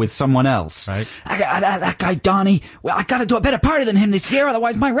war with someone else. Right. That guy, Donnie, well, I gotta do a better party than him this year,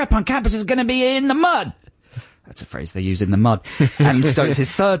 otherwise my rep on campus is gonna be in the mud. That's a phrase they use in the mud. And so it's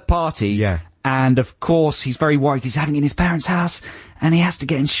his third party. Yeah. And of course, he's very worried. He's having it in his parents' house, and he has to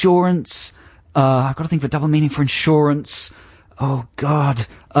get insurance. I've got to think of a double meaning for insurance. Oh, God.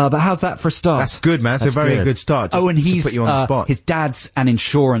 But how's that for a start? That's good, man. That's a very good start. Just and to he's put you on the spot. his dad's an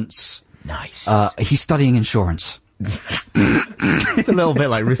insurance. Nice. He's studying insurance. It's a little bit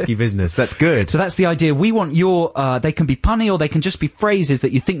like risky business. That's good. So that's the idea. We want your, they can be punny or they can just be phrases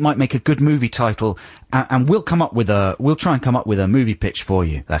that you think might make a good movie title, and we'll try and come up with a movie pitch for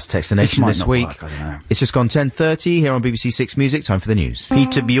you. That's Text the Nation this week. Work, I don't know. It's just gone 10:30 here on BBC Six Music. Time for the news.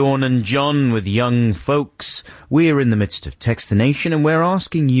 Peter, Bjorn and John with Young Folks. We're in the midst of Text the Nation, and we're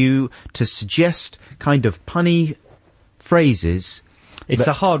asking you to suggest kind of punny phrases. It's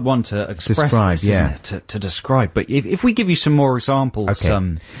a hard one to express, isn't it? To describe. But if we give you some more examples,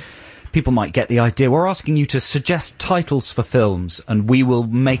 people might get the idea. We're asking you to suggest titles for films, and we will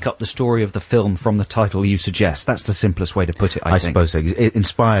make up the story of the film from the title you suggest. That's the simplest way to put it, I think. Suppose so.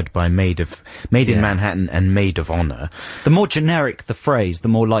 Inspired by Maid in Manhattan and Maid of Honor. The more generic the phrase, the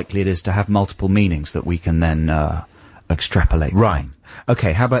more likely it is to have multiple meanings that we can then extrapolate Right. from.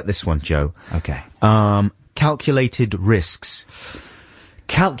 Okay, how about this one, Joe? Okay. Calculated risks.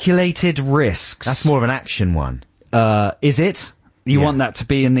 Calculated risks. That's more of an action one. Is it? You want that to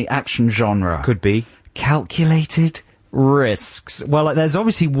be in the action genre? Could be. Calculated risks. Well, there's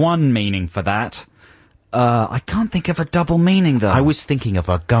obviously one meaning for that. I can't think of a double meaning, though. I was thinking of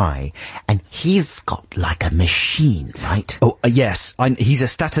a guy, and he's got like a machine, right? Oh, yes. He's a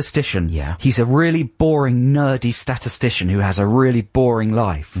statistician. Yeah. He's a really boring, nerdy statistician who has a really boring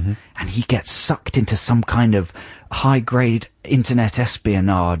life. Mm-hmm. And he gets sucked into some kind of high-grade internet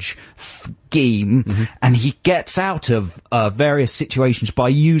espionage scheme, and he gets out of various situations by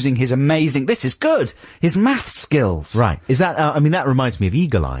using his amazing, this is good, his math skills. Right. Is that, that reminds me of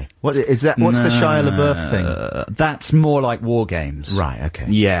Eagle Eye. What is that? What's the Shia LaBeouf thing? That's more like War Games. Right, okay.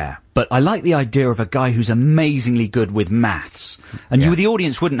 Yeah. But I like the idea of a guy who's amazingly good with maths. And you, the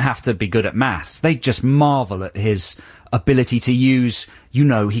audience, wouldn't have to be good at maths. They'd just marvel at his ability to use,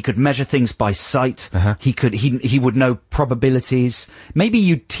 he could measure things by sight. He would know probabilities. Maybe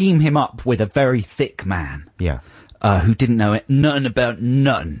you'd team him up with a very thick man. Yeah. Who didn't know nothing about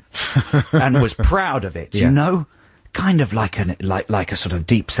nothing. And was proud of it, Kind of like a sort of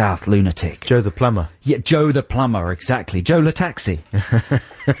deep south lunatic. Joe the Plumber. Yeah, Joe the Plumber, exactly. Joe the Taxi.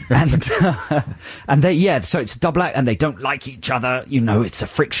 and they, so it's a double act, and they don't like each other. It's a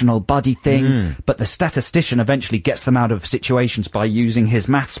frictional buddy thing. But the statistician eventually gets them out of situations by using his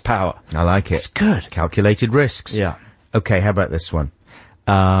maths power. I like it. It's good. Calculated risks. Yeah. Okay, how about this one?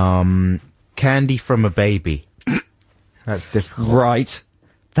 Candy from a baby. That's difficult. Right.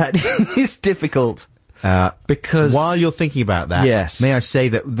 That is difficult. Because while you're thinking about that, may I say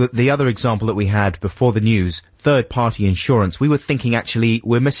that the other example that we had before the news, third-party insurance, we were thinking actually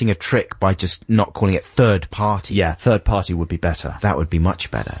we're missing a trick by just not calling it third-party. Yeah, third-party would be better. That would be much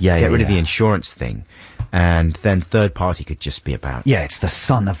better. Get rid of the insurance thing, and then third-party could just be about. Yeah, it's the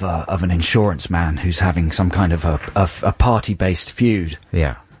son of an insurance man who's having some kind of a party-based feud.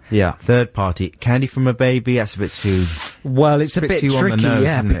 Yeah. Yeah. Third party. Candy from a baby, that's a bit too... Well, it's a bit too tricky, on the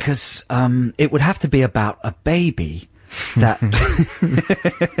nose, because it would have to be about a baby that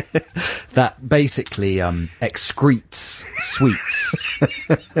that basically excretes sweets.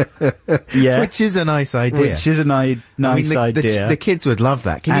 Yeah. Which is a nice idea. Which is a nice idea. The kids would love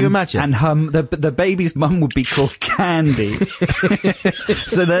that. Can you imagine? And the baby's mum would be called Candy.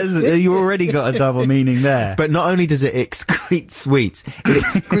 So you already got a double meaning there. But not only does it excrete sweets, it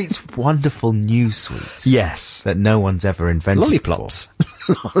excretes wonderful new sweets. Yes. That no one's ever invented Lollipops.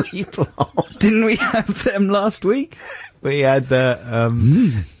 Lolliplops. Didn't we have them last week? We had the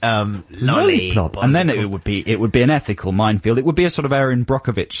Lollipop, and then it would be an ethical minefield. It would be a sort of Erin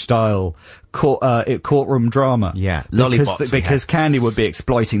Brockovich style courtroom drama. Yeah, lollipops. Because Candy would be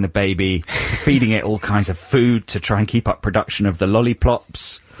exploiting the baby, feeding it all kinds of food to try and keep up production of the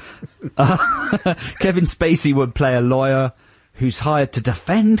lollipops. Kevin Spacey would play a lawyer who's hired to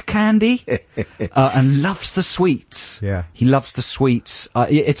defend Candy and loves the sweets. Yeah. He loves the sweets.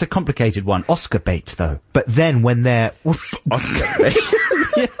 It's a complicated one. Oscar bait, though. But then when they're... Oscar bait.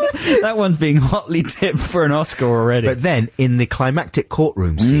 Yeah, that one's being hotly tipped for an Oscar already. But then, in the climactic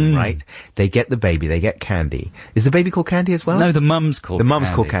courtroom scene, right, they get the baby, they get Candy. Is the baby called Candy as well? No, the mum's called The mum's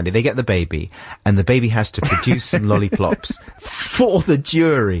Candy. called Candy. They get the baby, and the baby has to produce some lollipops for the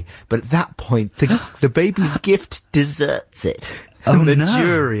jury. But at that point, the baby's gift deserts it. And the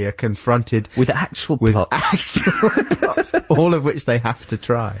jury are confronted with actual plops. all of which they have to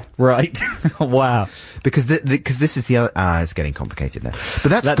try. Right. Wow. Because this is the other... it's getting complicated now. But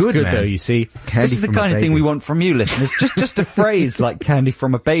that's good, man. Though, you see. Candy this is the from kind a of thing baby. we want from you, listeners. Just a phrase like Candy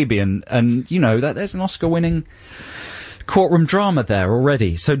from a Baby, and that there's an Oscar-winning courtroom drama there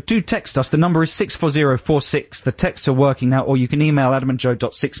already. So do text us. The number is 64046. The texts are working now, or you can email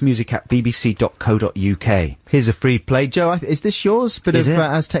adamandjoe.6music@bbc.co.uk. Here's a free play. Joe, is this yours? Bit Is of it?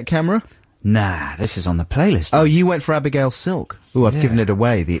 Aztec camera? Nah, this is on the playlist. Oh, you went for Abigail Silk. Oh, I've given it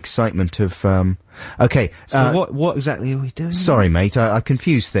away. The excitement of, okay. So what exactly are we doing? Sorry, mate. I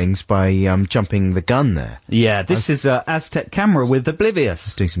confused things by, jumping the gun there. Yeah, this is, Aztec Camera with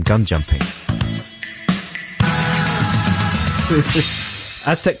Oblivious. Doing some gun jumping.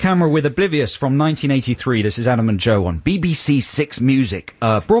 Aztec Camera with Oblivious from 1983. This is Adam and Joe on BBC Six Music,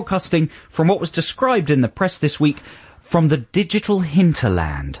 broadcasting from what was described in the press this week from the digital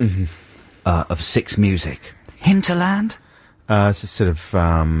hinterland of Six Music. Hinterland? It's a sort of,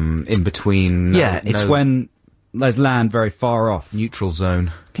 in between. It's when there's land very far off. Neutral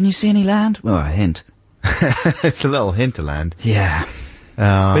zone. Can you see any land? Well, a hint. It's a little hinterland. Yeah.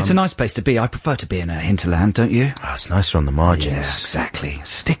 But it's a nice place to be. I prefer to be in a hinterland, don't you? Oh, it's nicer on the margins. Yeah, exactly.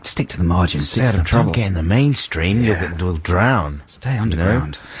 Stick to the margins. Stay out of trouble. Don't get in the mainstream. You'll drown. Stay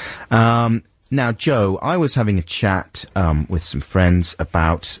underground. Now, Joe, I was having a chat with some friends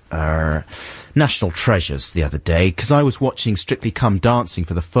about National Treasures the other day, because I was watching Strictly Come Dancing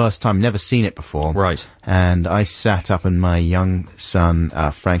for the first time, never seen it before. Right. And I sat up, and my young son,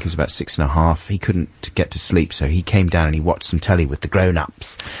 Frank, who's about 6.5, he couldn't get to sleep, so he came down and he watched some telly with the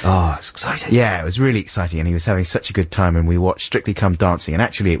grown-ups. Oh, it's exciting. Yeah, it was really exciting, and he was having such a good time, and we watched Strictly Come Dancing, and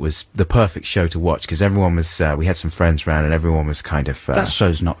actually it was the perfect show to watch, because everyone was, we had some friends round, and everyone was kind of... that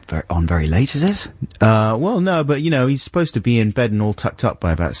show's not on very late, is it? Well, no, but, he's supposed to be in bed and all tucked up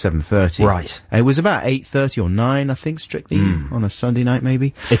by about 7:30. Right. And it was about 8:30 or 9, I think, Strictly, on a Sunday night,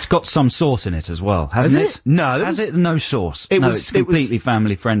 maybe. It's got some sauce in it as well, hasn't it? No. Has it? No sauce. It's completely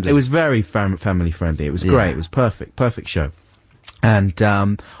family friendly. It was very family friendly. It was great. It was perfect show. And,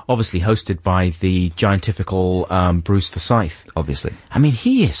 obviously hosted by the giantifical, Bruce Forsyth. Obviously. I mean,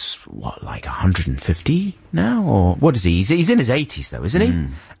 he is, like 150 now? Or what is he? He's in his 80s, though, isn't he?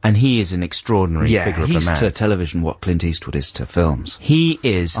 And he is an extraordinary figure of a man. He's to television what Clint Eastwood is to films. He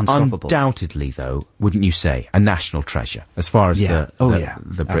is unstoppable. Undoubtedly, though, wouldn't you say, a national treasure, as far as the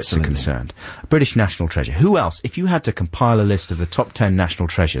Brits are concerned. A British national treasure. Who else, if you had to compile a list of the top 10 national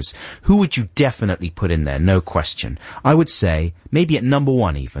treasures, who would you definitely put in there? No question. I would say, maybe at number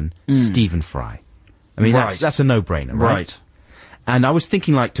 1 even, Stephen Fry. I mean, that's a no-brainer, right? And I was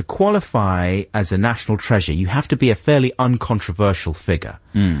thinking, like, to qualify as a national treasure, you have to be a fairly uncontroversial figure.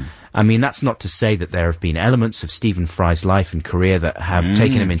 I mean, that's not to say that there have been elements of Stephen Fry's life and career that have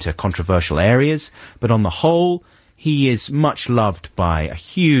taken him into controversial areas, but on the whole, he is much loved by a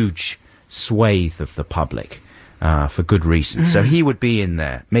huge swathe of the public, for good reason. So he would be in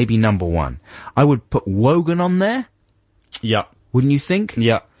there, maybe number 1. I would put Wogan on there. Yeah. Wouldn't you think?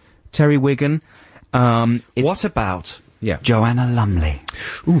 Yeah. Terry Wiggin. What about... Yeah. Joanna Lumley.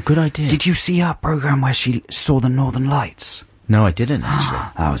 Ooh, good idea. Did you see her programme where she saw the Northern Lights? No, I didn't, actually.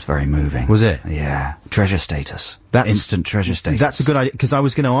 That was very moving. Was it? Yeah. Treasure status. That's instant treasure status. That's a good idea, because I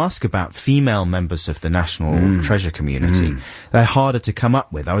was going to ask about female members of the national treasure community. They're harder to come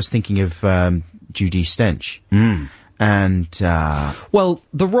up with. I was thinking of Judi Stench. And... well,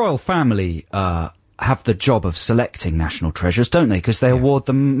 the royal family have the job of selecting national treasures, don't they? Because they award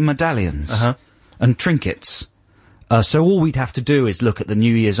them medallions and trinkets. So all we'd have to do is look at the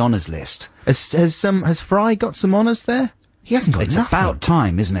New Year's honours list. Has Fry got some honours there? He hasn't got It's nothing. about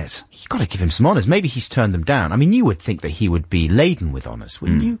time, isn't it? You've got to give him some honours. Maybe he's turned them down. I mean, you would think that he would be laden with honours,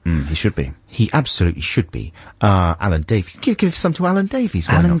 wouldn't you? He should be. He absolutely should be. Alan Davies. Give some to Alan Davies.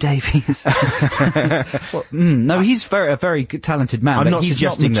 Alan Davies. No, he's a very good, talented man, but he's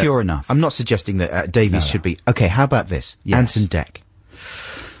not mature enough. I'm not suggesting that Davies should be. Okay, how about this? Yes. Anton Deck.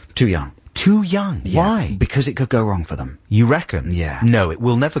 Too young. Too young? Yeah, Why? Because it could go wrong for them. You reckon? Yeah. No, it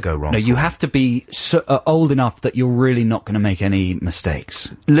will never go wrong. No, you have to be old enough that you're really not going to make any mistakes.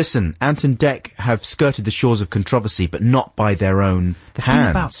 Listen, Anton Deck have skirted the shores of controversy, but not by their own hands. The thing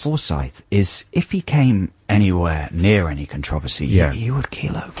about Forsyth is, if he came anywhere near any controversy, he would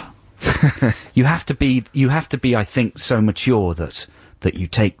keel over. You have to be, I think, so mature that you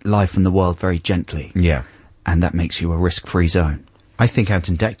take life and the world very gently. Yeah. And that makes you a risk-free zone. I think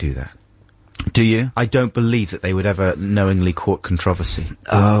Anton Deck do that. Do you? I don't believe that they would ever knowingly court controversy.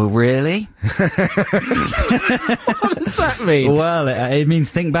 Oh, really? What does that mean? Well, it means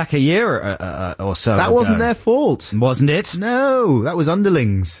think back a year or so That ago. wasn't their fault. Wasn't it? No, that was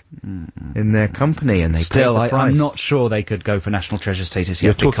underlings in their company, and they Still, paid the price. I'm not sure they could go for national treasure status yet.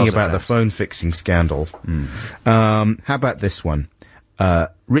 You're talking because of about the that. phone-fixing scandal. How about this one?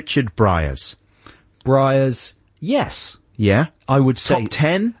 Richard Bryars. Bryars, yes. Yeah? I would say... Top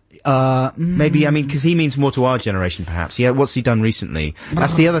 10? Maybe, I mean, because he means more to our generation, perhaps. Yeah, what's he done recently?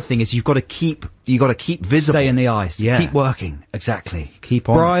 That's the other thing, is you've got to keep visible. Stay in the ice. Yeah. Keep working. Exactly. Keep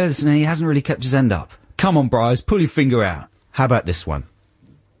on. Bryars, he hasn't really kept his end up. Come on, Bryars, pull your finger out. How about this one?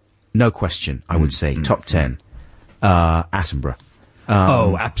 no question, I would say top 10. Attenborough.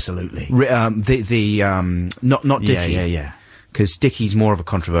 Oh, absolutely. Not Dickie. Yeah. Because Dickie's more of a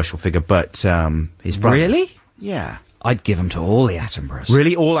controversial figure, but his brother. Really? Yeah. I'd give him to all the Attenboroughs.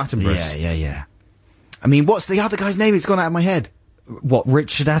 Really, all Attenboroughs. Yeah. I mean, what's the other guy's name? It's gone out of my head. What,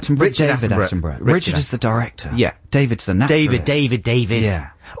 Richard Attenborough? David Attenborough. Richard is the director. Yeah. David's the naturalist. David. Yeah.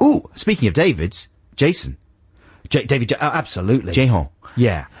 Ooh, speaking of Davids, Jason. Absolutely. Jehan.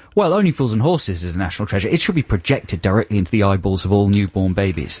 Yeah. Well, Only Fools and Horses is a national treasure. It should be projected directly into the eyeballs of all newborn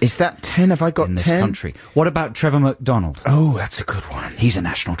babies. Is that 10? Have I got 10? In this country. What about Trevor McDonald? Oh, that's a good one. He's a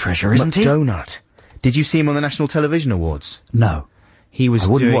national treasure, isn't he? McDonald. Did you see him on the National Television Awards? No. He was I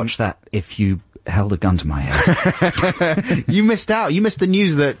wouldn't watch that if you held a gun to my head. You missed out. You missed the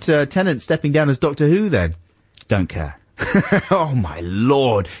news that Tennant's stepping down as Doctor Who then. Don't care. Oh, my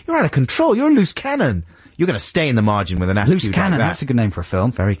Lord. You're out of control. You're a loose cannon. You're going to stay in the margin with an attitude Loose Cannon, like that. that's a good name for a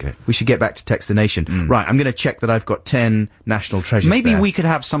film. Very good. We should get back to Text the Nation. Right, I'm going to check that I've got 10 national treasures Maybe there. we could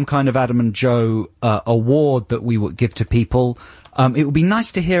have some kind of Adam and Joe award that we would give to people. It would be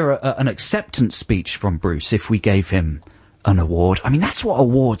nice to hear an acceptance speech from Bruce if we gave him an award. I mean, that's what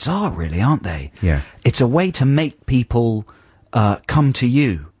awards are, really, aren't they? Yeah. It's a way to make people come to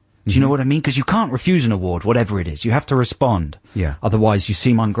you. Do you know what I mean? Because you can't refuse an award, whatever it is. You have to respond. Yeah. Otherwise, you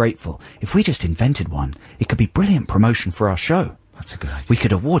seem ungrateful. If we just invented one, it could be brilliant promotion for our show. That's a good idea. We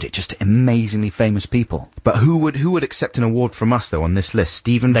could award it just to amazingly famous people. But who would accept an award from us, though, on this list?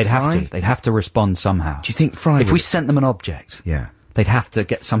 Stephen They'd Fry? have to. They'd have to respond somehow. Do you think Fry If would? we sent them an object, Yeah. they'd have to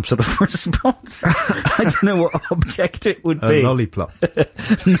get some sort of response. I don't know what object it would be. A lollipop.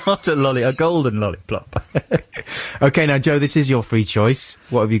 Not a a golden lollipop. Okay, now, Joe, this is your free choice.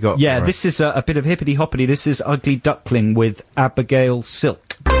 What have you got Yeah, for us? this is a bit of hippity-hoppity. This is Ugly Duckling with Abigail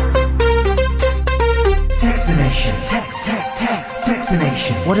Silk. Text the nation. Text the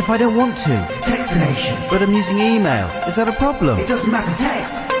nation. What if I don't want to? Text the nation. But I'm using email. Is that a problem? It doesn't matter,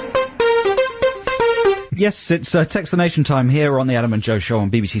 text. Yes, it's Text the Nation time here on the Adam and Joe Show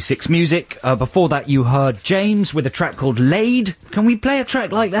on BBC Six Music. Before that, you heard James with a track called Laid. Can we play a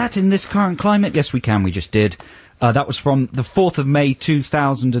track like that in this current climate? Yes, we can. We just did. That was from the 4th of May,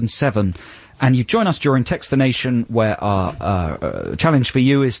 2007. And you join us during Text the Nation, where our challenge for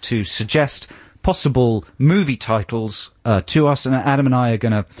you is to suggest possible movie titles to us, and Adam and I are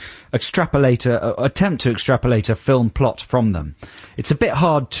going to attempt to extrapolate a film plot from them. It's a bit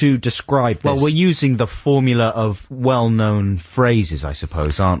hard to describe this. Well, we're using the formula of well-known phrases, I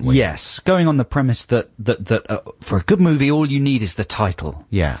suppose, aren't we? Yes, going on the premise that for a good movie, all you need is the title.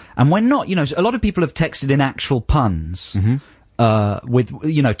 Yeah. And when not, a lot of people have texted in actual puns. With,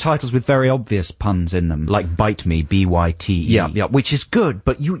 titles with very obvious puns in them. Like Bite Me, B-Y-T-E. Yeah, which is good,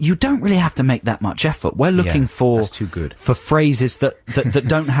 but you don't really have to make that much effort. We're looking that's too good. for phrases that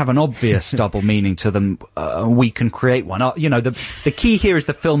don't have an obvious double meaning to them. We can create one. The key here is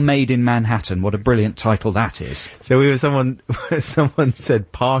the film Made in Manhattan. What a brilliant title that is. So someone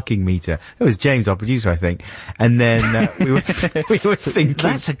said parking meter. It was James, our producer, I think. And then we were thinking.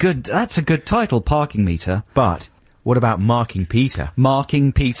 That's a good title, Parking Meter. But what about Marking Peter?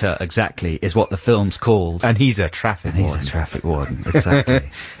 Marking Peter, exactly, is what the film's called. And he's a traffic warden. He's a traffic warden, exactly.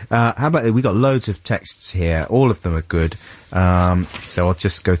 How about, we got loads of texts here. All of them are good. So I'll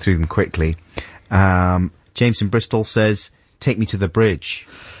just go through them quickly. James in Bristol says, Take Me to the Bridge.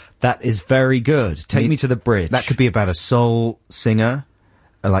 That is very good. Take Me to the Bridge. That could be about a soul singer,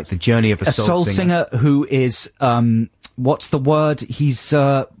 like the journey of a soul singer. Who is, what's the word? He's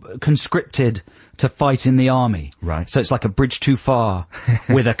conscripted to fight in the army. Right. So it's like a bridge too far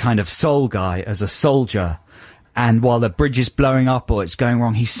with a kind of soul guy as a soldier. And while the bridge is blowing up or it's going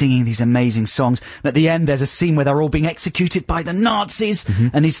wrong, he's singing these amazing songs. And at the end, there's a scene where they're all being executed by the Nazis.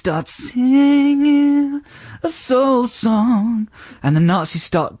 And he starts singing a soul song. And the Nazis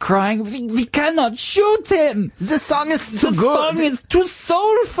start crying, we cannot shoot him. The song is too The song is too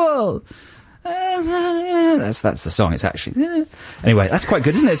soulful. That's the song. It's actually anyway. That's quite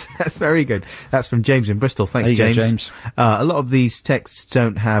good, isn't it? That's very good. That's from James in Bristol. Thanks, There you James. go, James. A lot of these texts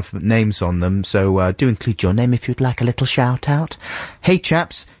don't have names on them, so do include your name if you'd like a little shout out. Hey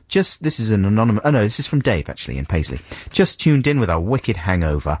chaps, this is an anonymous. Oh no, this is from Dave actually in Paisley. Just tuned in with a wicked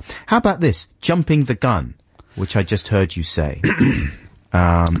hangover. How about this? Jumping the gun, which I just heard you say.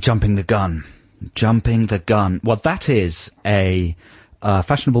 Jumping the gun. Well, that is a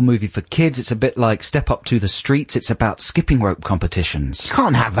fashionable movie for kids. It's a bit like Step Up to the Streets. It's about skipping rope competitions.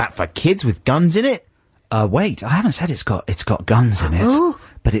 Can't have that for kids with guns in it. Wait, I haven't said it's got guns in it. Oh.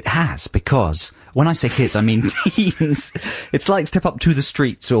 but it has, because when I say kids, I mean teens. It's like Step Up to the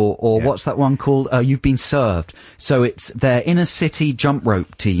Streets or what's that one called? You've Been Served. So they're inner city jump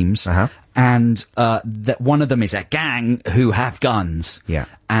rope teams. And that one of them is a gang who have guns. Yeah.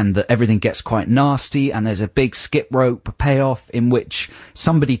 And everything gets quite nasty, and there's a big skip rope payoff in which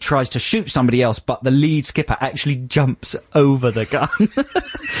somebody tries to shoot somebody else, but the lead skipper actually jumps over the gun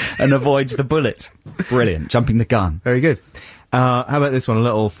and avoids the bullet. Brilliant. Jumping the gun. Very good. How about this one? A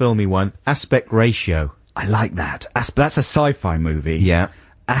little filmy one. Aspect Ratio. I like that. That's a sci-fi movie. Yeah.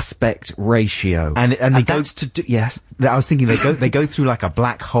 Aspect ratio, and they go that's to do. Yes, I was thinking they go through like a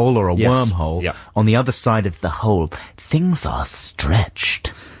black hole or a wormhole. Yep. On the other side of the hole, things are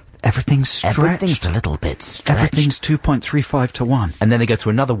stretched. Everything's stretched. Everything's a little bit stretched. Everything's 2.35 to 1. And then they go to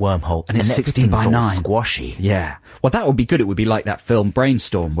another wormhole, and it's 16 by 9. All squashy. Yeah. Well, that would be good. It would be like that film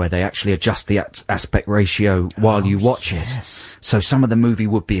Brainstorm, where they actually adjust the aspect ratio while you watch it. So some of the movie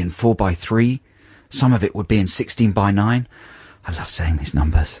would be in 4:3, some of it would be in 16 by 9. I love saying these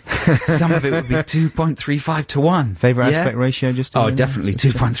numbers. Some of it would be 2.35 to 1. Favourite aspect ratio? Definitely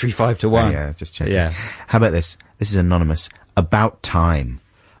 2.35 to 1. Yeah, just check. Yeah. How about this? This is anonymous. About Time.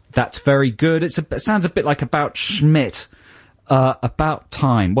 That's very good. It sounds a bit like About Schmidt. About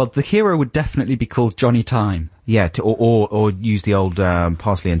Time. Well, the hero would definitely be called Johnny Time. Yeah, or use the old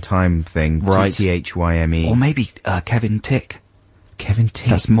Parsley and Thyme thing. Right. TTHYME. Or maybe Kevin Tick. Kevin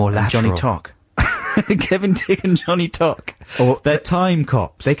Tick. That's more lateral. Johnny Tock. Kevin Tick and Johnny Tock. Or they're time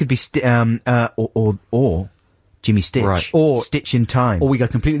cops. They could be or Jimmy Stitch. Right. Or Stitch in Time. Or we go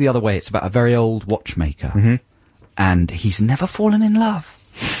completely the other way. It's about a very old watchmaker. And he's never fallen in love.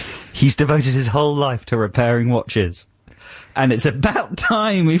 He's devoted his whole life to repairing watches. And it's about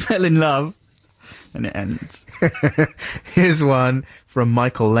time we fell in love. And it ends. Here's one from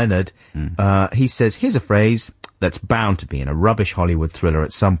Michael Leonard. He says, here's a phrase that's bound to be in a rubbish Hollywood thriller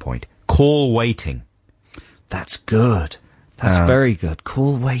at some point. Call waiting. That's good. That's very good.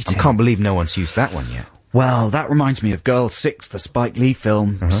 Call waiting. I can't believe no one's used that one yet. Well, that reminds me of Girl 6, the Spike Lee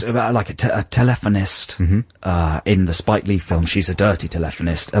film. It's about like a telephonist in the Spike Lee film. She's a dirty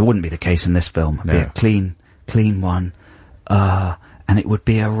telephonist. It wouldn't be the case in this film. It'd be a clean one. And it would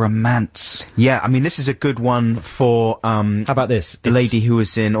be a romance. Yeah, I mean, this is a good one for... How about this? The lady who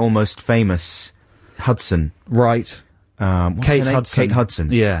was in Almost Famous, Hudson. Right. Kate Hudson. Kate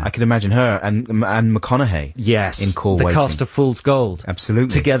Hudson. Yeah. I can imagine her and McConaughey. Yes. In Call Waiting. The cast of Fool's Gold.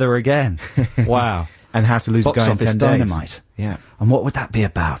 Absolutely. Together again. Wow. And How to Lose a Guy in 10 Days. Dynamite. Yeah. And what would that be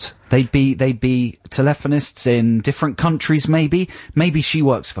about? They'd be telephonists in different countries, maybe. Maybe she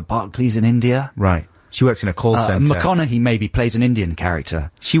works for Barclays in India. Right. She works in a call centre. McConaughey maybe plays an Indian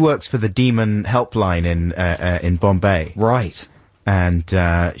character. She works for the Demon Helpline in Bombay. Right. And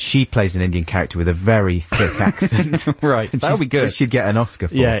she plays an Indian character with a very thick accent. Right. That would be good. She'd get an Oscar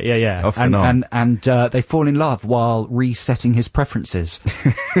for. Yeah. Oscar and they fall in love while resetting his preferences.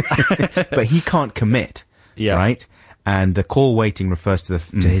 But he can't commit. Yeah. Right? And the call waiting refers to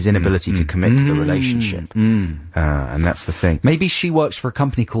his inability to commit to the relationship. And that's the thing. Maybe she works for a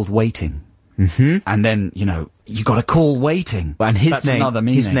company called Waiting. And then, you got a call waiting. And That's another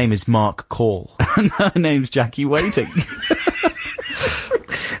meaning. His name is Mark Call. And her name's Jackie Waiting.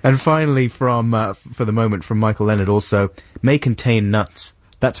 And finally, for the moment, from Michael Leonard also, may contain nuts.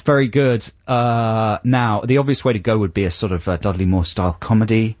 That's very good. Now, the obvious way to go would be a sort of Dudley Moore-style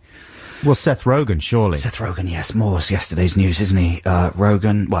comedy. Well, Seth Rogen, surely. Seth Rogen, yes. Moore's yesterday's news, isn't he?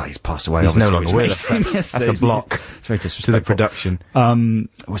 Rogen, well, he's passed away. He's obviously, no longer with us. That's a block. It's very disrespectful. To the production.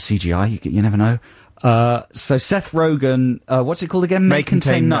 Or CGI, you never know. So Seth Rogen, what's it called again? May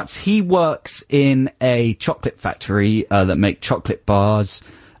contain nuts. He works in a chocolate factory that make chocolate bars.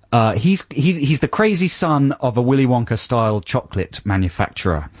 He's the crazy son of a Willy Wonka style chocolate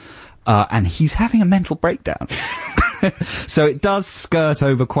manufacturer, and he's having a mental breakdown. So it does skirt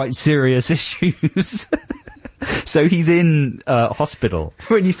over quite serious issues. So he's in hospital.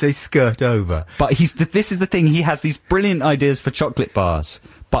 When you say skirt over, but this is the thing. He has these brilliant ideas for chocolate bars,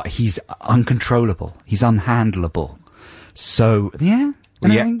 but he's uncontrollable. He's unhandleable. So yeah.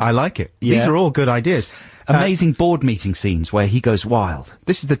 I like it. Yeah. These are all good ideas. Amazing board meeting scenes where he goes wild.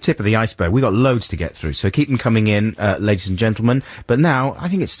 This is the tip of the iceberg. We've got loads to get through, so keep them coming in, ladies and gentlemen. But now, I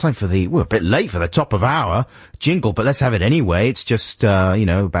think it's time for we're a bit late for the top of hour jingle, but let's have it anyway. It's just,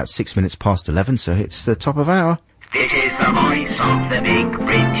 about 6 minutes past 11, so it's the top of hour. This is the voice of the big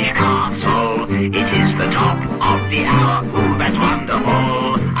British castle. It is the top of the hour. Ooh, that's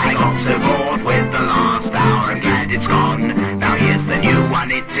wonderful. I got so bored with the last hour. I'm glad it's gone. Now here's the new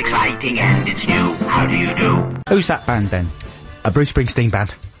one. It's exciting and it's new. How do you do? Who's that band then? A Bruce Springsteen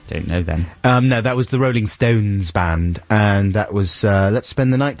band. Don't know then. No, that was the Rolling Stones band, and that was Let's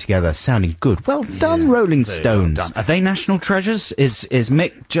Spend the Night Together. Sounding good. Well done, Rolling Stones. Well done. Are they national treasures? Is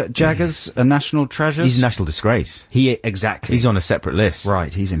Mick Jagger's a national treasure? He's a national disgrace. Exactly. He's on a separate list.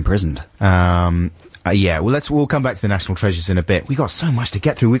 Right, he's imprisoned. Yeah, well, we'll come back to the national treasures in a bit. We got so much to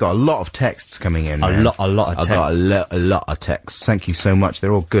get through. We got a lot of texts coming in. A lot of texts. I got a lot of texts. Thank you so much.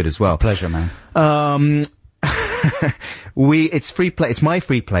 They're all good as well. It's a pleasure, man. It's free play. It's my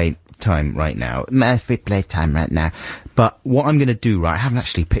free play time right now. My free play time right now. But what I'm going to do, right, I haven't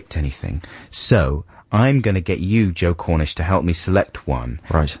actually picked anything. So I'm going to get you, Joe Cornish, to help me select one.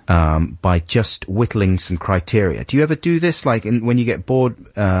 Right. By just whittling some criteria. Do you ever do this? Like when you get bored,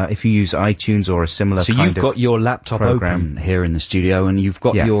 if you use iTunes or a similar so kind of you've got your laptop program open here in the studio, and you've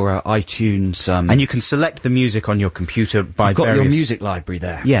got your iTunes... and you can select the music on your computer by you've got various... your music library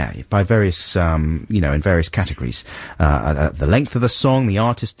there. Yeah, by various, in various categories. The length of the song, the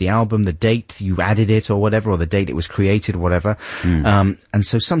artist, the album, the date you added it or whatever, or the date it was created or whatever. And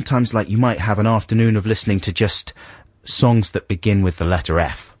so sometimes, like, you might have an afternoon of listening to just songs that begin with the letter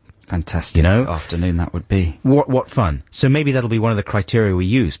F. Fantastic afternoon that would be. What fun. So maybe that'll be one of the criteria we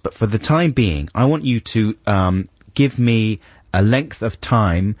use. But for the time being, I want you to give me a length of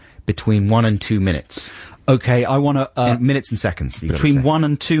time between 1 and 2 minutes. Okay, I want to... minutes and seconds. Between 1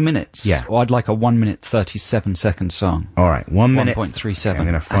 and 2 minutes? Yeah. Well, I'd like a 1 minute 37 second song. All right, 1 minute... 1.37. I'm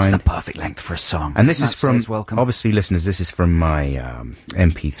going to find... That's the perfect length for a song. And this is from... Obviously, listeners, this is from my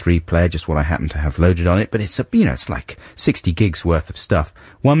MP3 player, just what I happen to have loaded on it. But it's, it's like 60 gigs worth of stuff.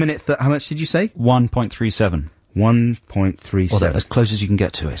 1 minute... how much did you say? 1.37. 1.37. Well, as close as you can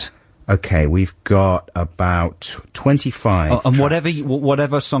get to it. Okay, we've got about 25 and tracks.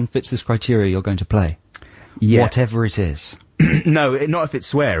 whatever song fits this criteria you're going to play. Yeah. Whatever it is. No, not if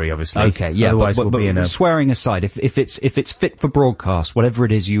it's sweary, obviously. Okay, yeah. Otherwise, but we'll be in a... Swearing aside, if it's fit for broadcast, whatever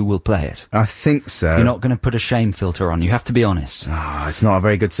it is, you will play it. I think so. You're not going to put a shame filter on. You have to be honest. It's not a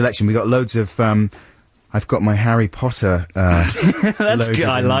very good selection. We got loads of... I've got my Harry Potter... That's good.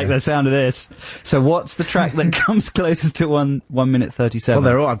 I like the sound of this. So what's the track that comes closest to 1 minute 37?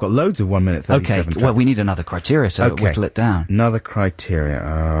 Well, I've got loads of 1 minute 37 tracks. Well, we need another criteria, so whittle it down. Another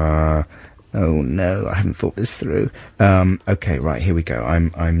criteria. Oh no, I haven't thought this through. Okay, right, here we go.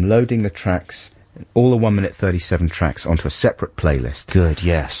 I'm loading the tracks, all the 1 minute 37 tracks onto a separate playlist. Good,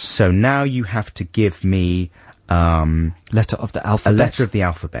 yes. So now you have to give me, letter of the alphabet. A letter of the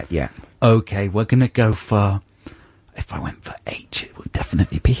alphabet, yeah. Okay, we're gonna go for, if I went for H, it would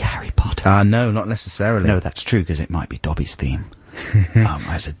definitely be Harry Potter. No, not necessarily. No, that's true, because it might be Dobby's theme.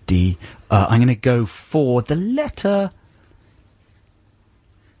 As a D. I'm gonna go for the letter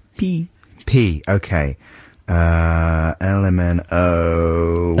P. P, okay. LMNO.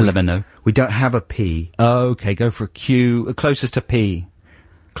 LMNO. We don't have a P. Okay, go for a Q. Closest to P.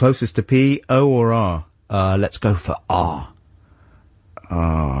 Closest to P, O or R? Let's go for R.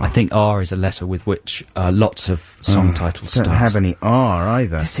 I think R is a letter with which lots of song titles start. Don't have any R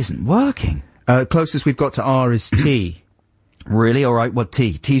either. This isn't working. Closest we've got to R is T. Really? All right. Well,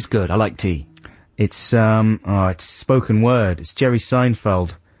 T. T's good. I like T. It's it's spoken word. It's Jerry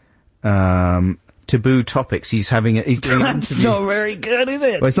Seinfeld. Taboo topics. He's doing an That's interview. not very good, is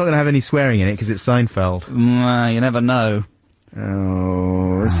it? Well, it's not going to have any swearing in it because it's Seinfeld. You never know.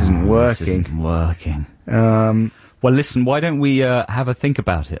 Oh, this isn't working. This isn't working. Well, listen. Why don't we have a think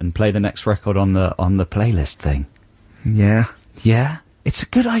about it and play the next record on the playlist thing? Yeah. Yeah. It's a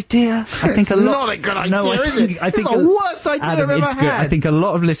good idea. I think not a good idea, is it? I think it's the worst idea Adam, I've ever it's good. had. I think a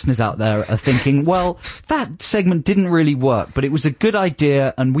lot of listeners out there are thinking, well, that segment didn't really work, but it was a good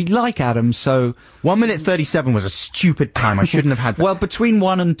idea, and we like Adam, so... 1 minute 37 was a stupid time. I shouldn't have had that. Well, between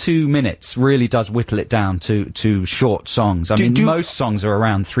 1 and 2 minutes really does whittle it down to short songs. I mean, most songs are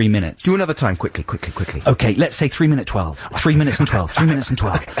around 3 minutes. Do another time, quickly. Okay, let's say 3 minute 12. 3 minutes and 12. 3 minutes and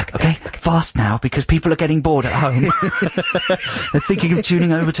 12. Okay, fast now, because people are getting bored at home. They're thinking of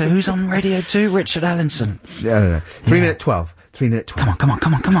tuning over to Who's on Radio 2? Richard Allinson. No. 3 minute 12. 3 minute 12. Come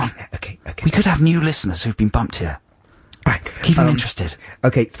on. Okay. We could have new listeners who've been bumped here. Right. Keep them interested.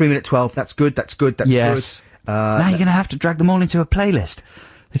 Okay, 3 minute 12. That's good. Yes. Good. Now you're going to have to drag them all into a playlist.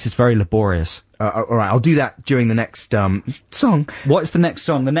 This is very laborious. All right, I'll do that during the next song. What's the next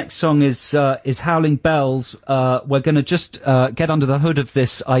song? The next song is Howling Bells. We're going to just get under the hood of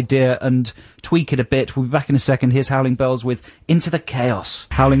this idea and tweak it a bit. We'll be back in a second. Here's Howling Bells with Into the Chaos.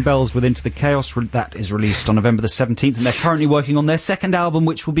 Howling Bells with Into the Chaos. That is released on November the 17th, and they're currently working on their second album,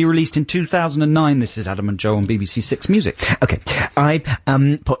 which will be released in 2009. This is Adam and Joe on BBC Six Music. Okay, I've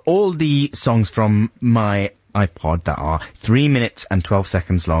put all the songs from my iPod that are 3 minutes and 12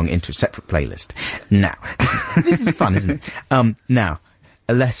 seconds long into a separate playlist. Now, this is fun, isn't it? Now,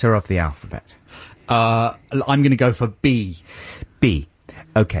 a letter of the alphabet. I'm going to go for B. B.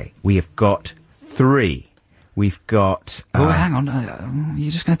 Okay, we have got 3. We've got... Oh, hang on.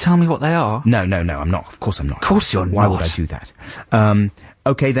 You're just going to tell me what they are? No, I'm not. Of course I'm not. Of course you're Why not. would I do that?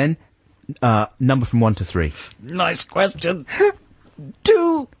 Okay, then. Number from 1 to 3. Nice question.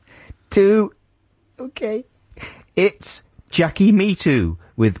 2. Okay. It's Jackie Me Too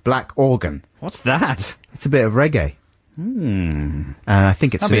with Black Organ. What's that? It's a bit of reggae. And I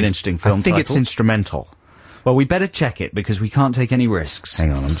think it's... That'd be an interesting film I think it's title. instrumental. Well, we better check it because we can't take any risks.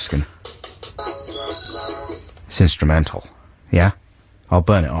 Hang on, I'm just going to... It's instrumental. Yeah? I'll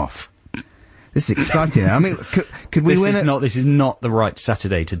burn it off. This is exciting. I mean, could we win it? This is not the right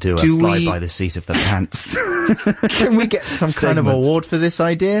Saturday to do a fly by the seat of the pants. Can we get some kind of award for this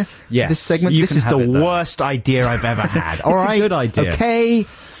idea? Yes, This segment? you This can is the have it, though. worst idea I've ever had. All right? a good idea. Okay.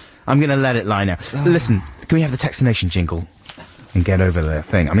 I'm going to let it lie now. Listen, can we have the Textination jingle and get over the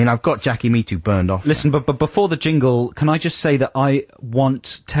thing? I mean, I've got Jackie Me Too burned off. Listen, but before the jingle, can I just say that I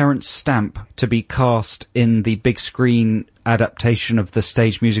want Terence Stamp to be cast in the big screen adaptation of the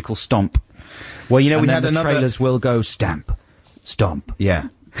stage musical Stomp. Well, you know, And we then had the another... trailers will go Stamp, Stomp. Yeah.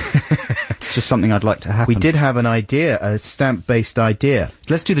 It's just something I'd like to happen. We did have an idea, a stamp-based idea.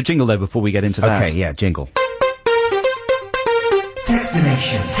 Let's do the jingle, though, before we get into that. Okay, yeah, jingle.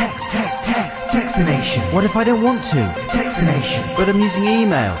 Textination. Textination. What if I don't want to? Textination. But I'm using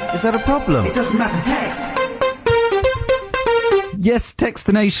email. Is that a problem? It doesn't matter. Text. Yes, Text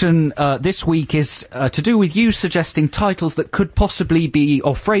the Nation this week is to do with you suggesting titles that could possibly be,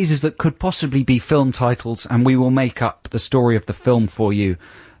 or phrases that could possibly be film titles, and we will make up the story of the film for you.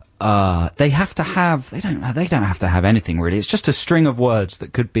 They have to have, they don't have to have anything really. It's just a string of words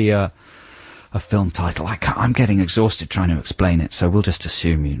that could be a film title. I'm getting exhausted trying to explain it, so we'll just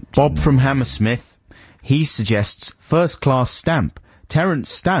assume you... Bob from Hammersmith, he suggests First Class Stamp. Terence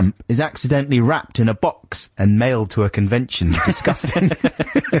Stamp is accidentally wrapped in a box and mailed to a convention discussing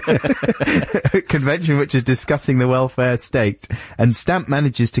a convention which is discussing the welfare state, and Stamp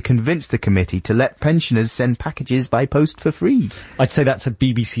manages to convince the committee to let pensioners send packages by post for free. I'd say that's a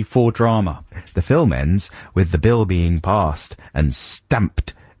BBC 4 drama. The film ends with the bill being passed and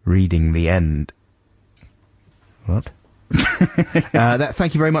Stamped reading the end. What?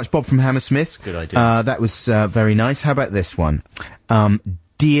 Thank you very much, Bob from Hammersmith. Good idea. That was very nice. How about this one?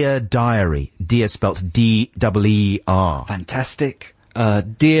 Dear Diary. Dear spelt D-E-E-R. Fantastic.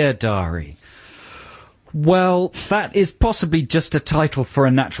 Dear Diary. Well, that is possibly just a title for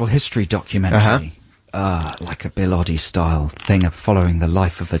a natural history documentary. Like a Bill Oddie style thing of following the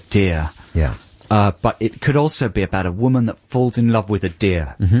life of a deer. Yeah. But it could also be about a woman that falls in love with a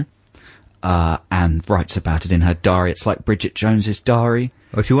deer. Mm-hmm. And writes about it in her diary. It's like Bridget Jones's diary.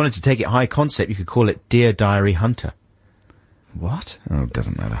 Or if you wanted to take it high concept, you could call it Dear Diary Hunter. What? Oh, it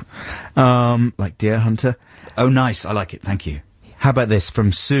doesn't matter. Like Deer Hunter. Oh, nice. I like it. Thank you. How about this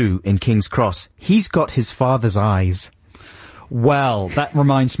from Sue in King's Cross? He's got his father's eyes. Well, that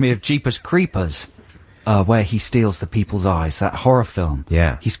reminds me of Jeepers Creepers, where he steals the people's eyes, that horror film.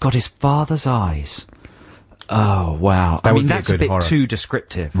 Yeah. He's got his father's eyes. Oh, wow. That I would mean, be a that's a good bit horror. too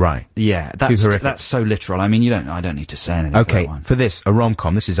descriptive. Right. Yeah, Too horrific. that's so literal. I mean, I don't need to say anything for Okay, that one. for this, a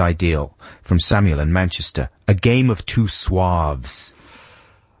rom-com, this is ideal, from Samuel in Manchester. A Game of Two Suaves.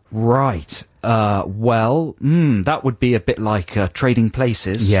 Right. Well, that would be a bit like Trading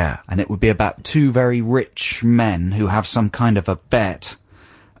Places. Yeah. And it would be about two very rich men who have some kind of a bet.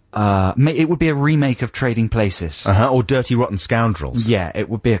 It would be a remake of Trading Places. Or Dirty Rotten Scoundrels. Yeah, it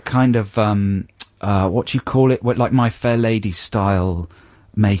would be a kind of, what do you call it? Like My Fair Lady style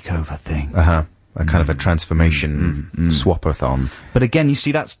makeover thing. A kind of a transformation swap-a-thon. But again, you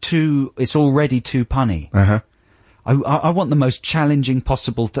see, it's already too punny. I want the most challenging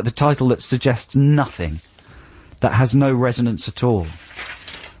possible, the title that suggests nothing, that has no resonance at all.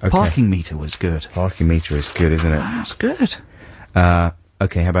 Okay. Parking Meter was good. Parking Meter is good, isn't it? That's good.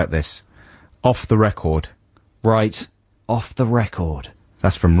 Okay, how about this? Off the Record. Right, Off the Record.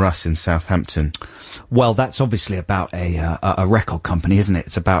 That's from Russ in Southampton. Well, that's obviously about a record company, isn't it?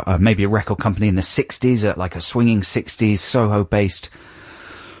 It's about maybe a record company in the 60s, like a swinging 60s Soho-based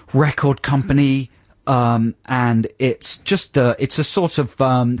record company. And it's just it's a sort of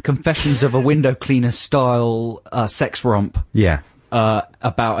Confessions of a Window Cleaner style sex romp. Yeah.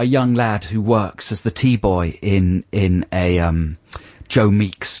 About a young lad who works as the T-boy in a Joe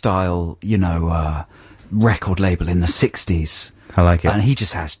Meek style, record label in the 60s. I like it. And he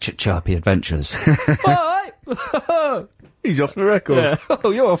just has chirpy adventures. Bye! He's off the record. Yeah.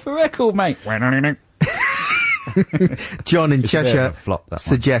 Oh, you're off the record, mate. John in It's a bit of Cheshire a flop, that one.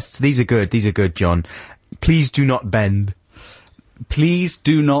 suggests, these are good, John. Please do not bend. Please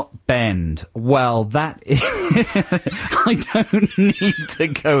do not bend. Well, that is... I don't need to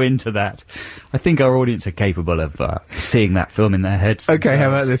go into that. I think our audience are capable of seeing that film in their heads. Okay, how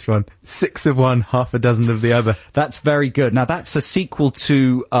about this one? 6 of one, half a dozen of the other. That's very good. Now, that's a sequel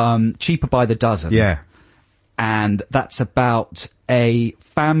to Cheaper by the Dozen. Yeah. And that's about a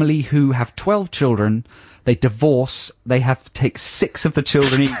family who have 12 children. They divorce. They have to take 6 of the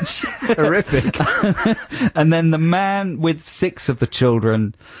children each. Terrific. And then the man with 6 of the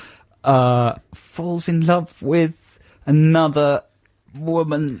children falls in love with another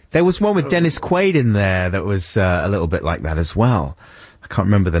woman. There was one with Dennis Quaid in there that was a little bit like that as well. I can't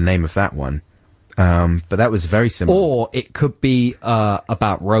remember the name of that one. But that was very similar. Or it could be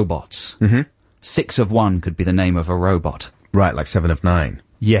about robots. 6 of one could be the name of a robot. Right, like 7 of 9.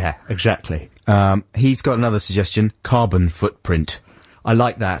 Yeah, exactly. He's got another suggestion, carbon footprint. I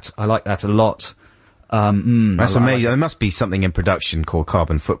like that. I like that a lot. That's amazing. There must be something in production called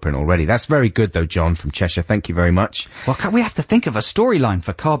carbon footprint already. That's very good, though, John from Cheshire. Thank you very much. Well, we have to think of a storyline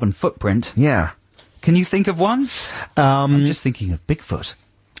for carbon footprint. Yeah. Can you think of one? I'm just thinking of Bigfoot.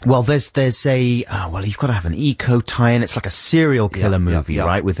 Well, there's a well, you've got to have an eco tie-in. It's like a serial killer movie,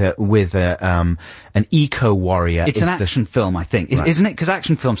 right? With an eco warrior. It's an action film, I think, isn't it? Because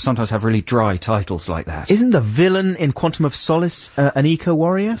action films sometimes have really dry titles like that. Isn't the villain in Quantum of Solace an eco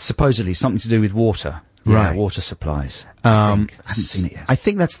warrior? Supposedly something to do with water. Right. Yeah, water supplies. I haven't seen it yet. I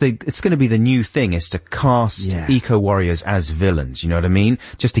think it's going to be the new thing, is to cast eco warriors as villains. You know what I mean?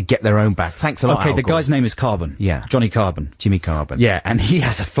 Just to get their own back. Thanks a lot. Okay, the guy's name is Carbon. Yeah. Johnny Carbon. Jimmy Carbon. Yeah, and he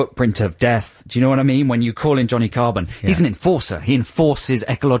has a footprint of death. Do you know what I mean? When you call in Johnny Carbon, he's an enforcer. He enforces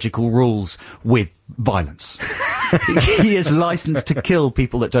ecological rules with violence. He is licensed to kill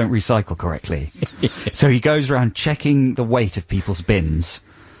people that don't recycle correctly. So he goes around checking the weight of people's bins,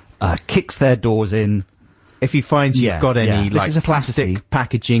 kicks their doors in. If he finds you've got any like plastic fantasy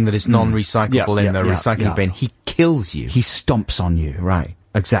packaging that is non-recyclable in the recycling bin, he kills you. He stomps on you. Right.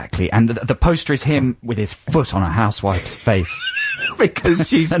 Exactly. And the poster is him with his foot on a housewife's face. Because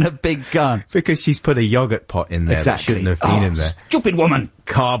she's... and a big gun. Because she's put a yogurt pot in there that shouldn't have been in there. Stupid woman!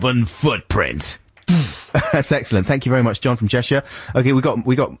 Carbon footprint. That's excellent. Thank you very much, John from Cheshire. Okay, we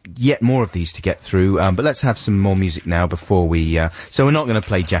got yet more of these to get through, but let's have some more music now before we... So we're not going to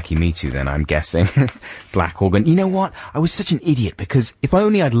play Jackie Me Too then, I'm guessing. Black Organ. You know what? I was such an idiot, because if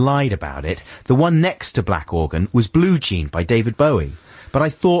only I'd lied about it, the one next to Black Organ was Blue Jean by David Bowie. But I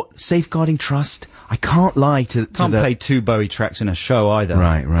thought, safeguarding trust, I can't lie to Can't play 2 Bowie tracks in a show either.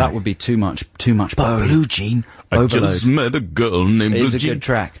 Right. That would be too much But Bowie. Blue Jean... I just met a girl named Blue It is a Jean. good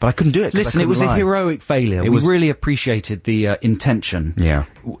track. But I couldn't do it. Listen, it was a heroic failure. We really appreciated the intention. Yeah.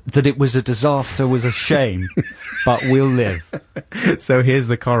 That it was a disaster was a shame, but we'll live. So here's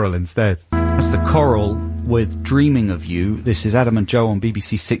the choral instead. That's the choral with Dreaming of You. This is Adam and Joe on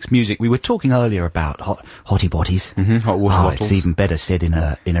BBC Six Music. We were talking earlier about hotty botties. Hot water bottles. It's even better said in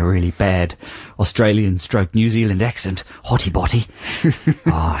a really bad Australian / New Zealand accent. Hotty botty.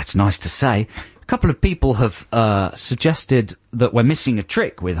 It's nice to say. A couple of people have suggested that we're missing a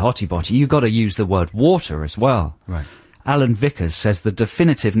trick with hotty botty. You've got to use the word water as well. Right. Alan Vickers says the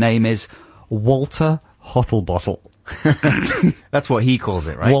definitive name is Walter Hottlebottle. That's what he calls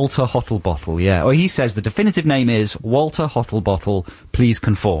it, right? Walter Hottlebottle, yeah. Or he says the definitive name is Walter Hottlebottle, please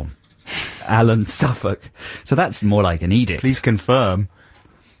conform. Alan Suffolk. So that's more like an edict. Please confirm.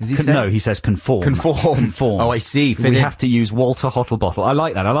 No, he says conform. Conform. Oh, I see. We have to use Walter Hottlebottle. I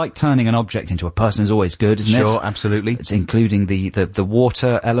like that. I like turning an object into a person is always good, isn't it? Sure, absolutely. It's including the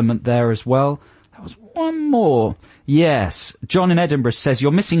water element there as well. There was one more. Yes. John in Edinburgh says,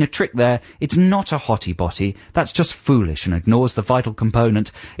 you're missing a trick there. It's not a hotty botty. That's just foolish and ignores the vital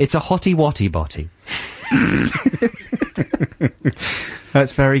component. It's a hotty watty botty.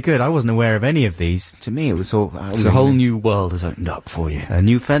 That's very good. I wasn't aware of any of these. To me, it was all... It's a whole new world has opened up for you. A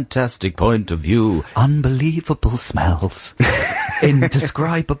new fantastic point of view. Unbelievable smells.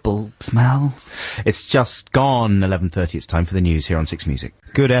 Indescribable smells. It's just gone 11:30. It's time for the news here on Six Music.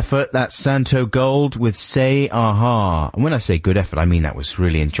 Good effort. That's Santo Gold with Say Aha. And when I say good effort, I mean that was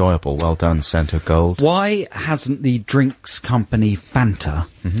really enjoyable. Well done, Santo Gold. Why hasn't the drinks company Fanta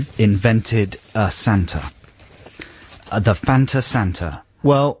invented Santa? The Fanta Santa.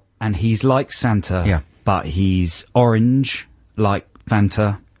 Well... And he's like Santa, but he's orange, like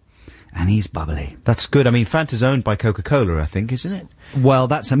Fanta, and he's bubbly. That's good. I mean, Fanta's owned by Coca-Cola, I think, isn't it? Well,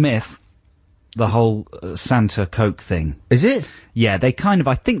 that's a myth. The whole Santa Coke thing. Is it? Yeah,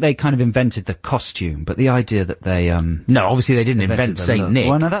 I think they kind of invented the costume, but the idea that they, No, obviously they didn't invent Saint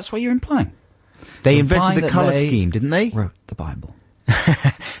Nick. Well, no, that's what you're implying. They invented the colour scheme, didn't they? Wrote the Bible.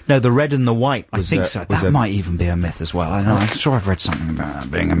 No, the red and the white I think so. That might even be a myth as well. I'm sure I've read something about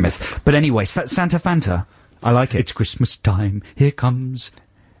that being a myth. But anyway, Santa Fanta. I like it. It's Christmas time. Here comes.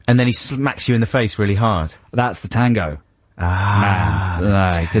 And then he smacks you in the face really hard. That's the tango. Man.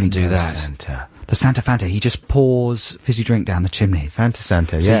 No, he couldn't do that. Santa. The Santa Fanta, he just pours fizzy drink down the chimney. Fanta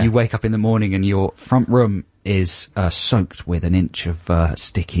Santa, So yeah. you wake up in the morning and your front room is soaked with an inch of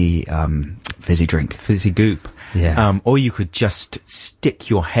sticky fizzy drink. Fizzy goop. Yeah. Or you could just stick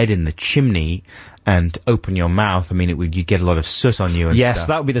your head in the chimney and open your mouth. I mean, you'd get a lot of soot on you and Yes, stuff.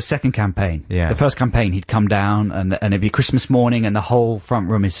 that would be the second campaign. Yeah. The first campaign, he'd come down and it'd be Christmas morning and the whole front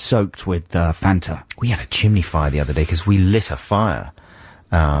room is soaked with Fanta. We had a chimney fire the other day because we lit a fire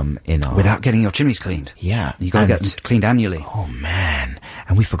in our... Without getting your chimneys cleaned. Yeah. You got to get them cleaned annually. Oh, man.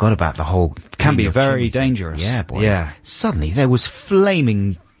 And we forgot about the whole... Can be cleaning of very chimneys. dangerous. Yeah, boy. Yeah. Suddenly there was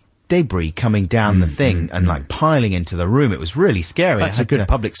flaming debris coming down the thing and like piling into the room. It was really scary. That's I a had good to-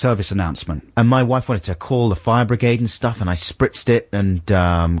 public service announcement. And my wife wanted to call the fire brigade and stuff, and I spritzed it and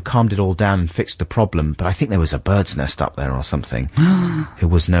calmed it all down and fixed the problem. But I think there was a bird's nest up there or something. It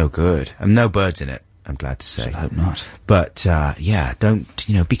was no good. And no birds in it, I'm glad to say. I hope not. But, yeah, don't,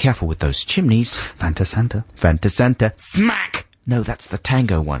 be careful with those chimneys. Fanta Santa. Fanta Santa. Smack! No, that's the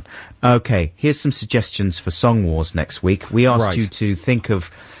tango one. Okay, here's some suggestions for Song Wars next week. We asked Right. you to think of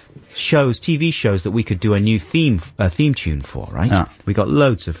TV shows that we could do a new theme tune for, right? Yeah. We got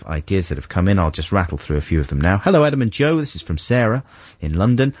loads of ideas that have come in. I'll just rattle through a few of them now. Hello, Adam and Joe. This is from Sarah in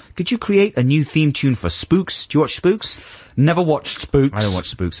London. Could you create a new theme tune for Spooks? Do you watch Spooks? Never watched Spooks. I don't watch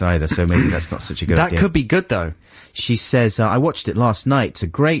Spooks either, so maybe that's not such a good That idea. could be good, though. She says, I watched it last night. It's a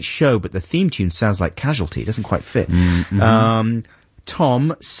great show, but the theme tune sounds like Casualty. It doesn't quite fit.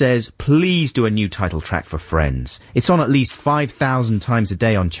 Tom says, please do a new title track for Friends. It's on at least 5,000 times a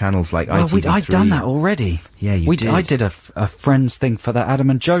day on channels like ITV3. I'd done that already. Yeah, you did. I did a Friends thing for the Adam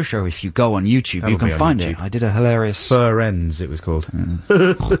and Joe show. If you go on YouTube, That'll you can be on find YouTube. it. I did a hilarious... Ends, it was called.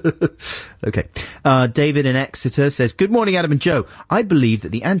 Okay. David in Exeter says, good morning, Adam and Joe. I believe that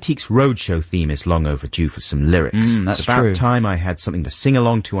the Antiques Roadshow theme is long overdue for some lyrics. That's it's about true. time I had something to sing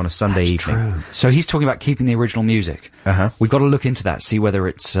along to on a Sunday That's evening. true. So he's talking about keeping the original music. Uh-huh. We've got to look into that, see whether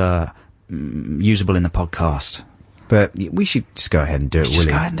it's usable in the podcast. But we should just go ahead and do it Just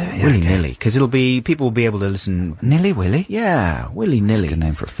go ahead and do it, yeah, willy-nilly. Because people will be able to listen. Nilly-willy? Yeah, That's a willy-nilly. good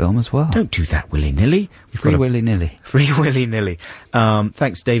name for a film as well. Don't do that willy-nilly. We've Free got a- Willy-nilly. Free willy-nilly.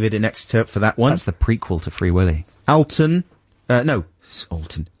 Thanks, David in Exeter, for that one. That's the prequel to Free Willy.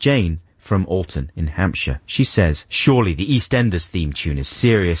 Jane from Alton in Hampshire. She says, surely the EastEnders theme tune is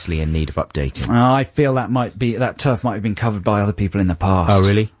seriously in need of updating. I feel that turf might have been covered by other people in the past. Oh,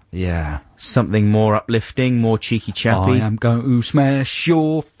 really? Yeah. Something more uplifting, more cheeky chappy? I am going to smash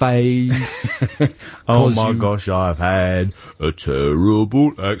your face. Oh 'Cause my you- gosh, I've had a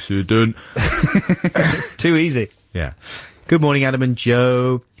terrible accident. Too easy. Yeah. Good morning, Adam and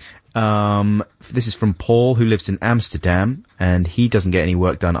Joe. This is from Paul, who lives in Amsterdam, and he doesn't get any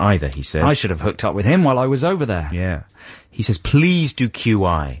work done either, he says. I should have hooked up with him while I was over there. Yeah. He says, please do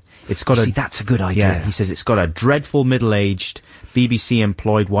QI. It's got See, that's a good idea. Yeah, he says it's got a dreadful middle-aged,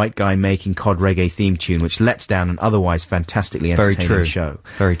 BBC-employed white guy making cod reggae theme tune, which lets down an otherwise fantastically Very entertaining true. show.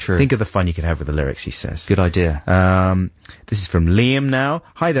 Very true. Think of the fun you could have with the lyrics, he says. Good idea. This is from Liam now.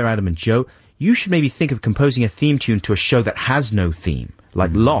 Hi there, Adam and Joe. You should maybe think of composing a theme tune to a show that has no theme,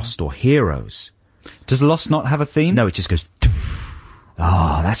 like Lost or Heroes. Does Lost not have a theme? No, it just goes...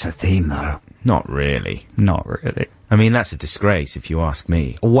 Oh, that's a theme, though. Not really. Not really. I mean, that's a disgrace, if you ask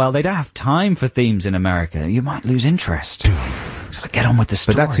me. Well, they don't have time for themes in America. You might lose interest. Sort of get on with the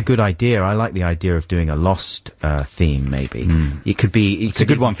story. But that's a good idea. I like the idea of doing a Lost theme, maybe. It could be... It's a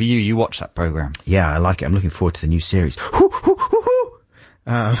good one for you. You watch that program. Yeah, I like it. I'm looking forward to the new series.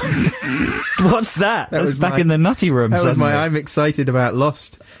 What's that? That's was back my- in the nutty room. That was my suddenly. I'm excited about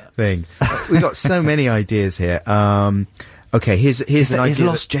Lost thing. We've got so many ideas here. Okay, here's an Is idea.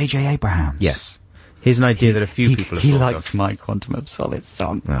 Lost J.J. Abrams? Yes. Here's an idea that a few people have He thought liked of. my Quantum of Solace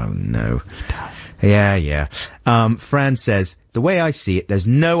song. Oh, no. He does. Yeah. Fran says, the way I see it, there's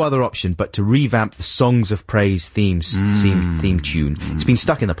no other option but to revamp the Songs of Praise theme tune. It's been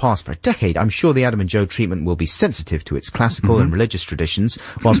stuck in the past for a decade. I'm sure the Adam and Joe treatment will be sensitive to its classical and religious traditions,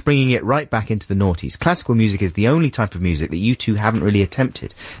 whilst bringing it right back into the noughties. Classical music is the only type of music that you two haven't really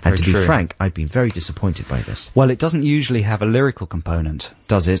attempted. And Very to be true. frank, I've been very disappointed by this. Well, it doesn't usually have a lyrical component,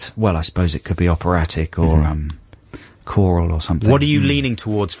 does it? Well, I suppose it could be operatic or choral or something. What are you leaning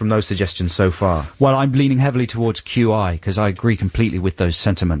towards from those suggestions so far? Well, I'm leaning heavily towards QI because I agree completely with those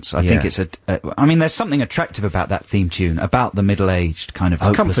sentiments. I think Yeah. it's I mean, there's something attractive about that theme tune, about the middle-aged kind of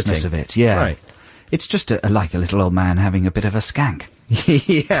hopelessness comforting. of it. Yeah. Right. It's just like a little old man having a bit of a skank.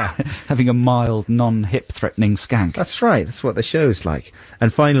 Yeah. Having a mild, non-hip threatening skank. That's right. That's what the show's like.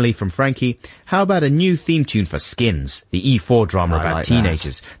 And finally, from Frankie, how about a new theme tune for Skins, the E4 drama I about like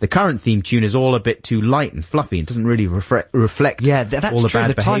teenagers? The current theme tune is all a bit too light and fluffy and doesn't really reflect Yeah, that's all the true.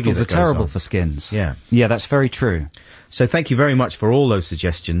 bad The behaviour titles that are goes terrible on. for Skins. Yeah. Yeah, that's very true. So thank you very much for all those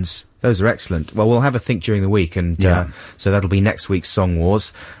suggestions. Those are excellent. Well, we'll have a think during the week, and so that'll be next week's Song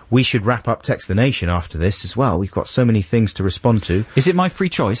Wars. We should wrap up Text the Nation after this as well. We've got so many things to respond to. Is it my free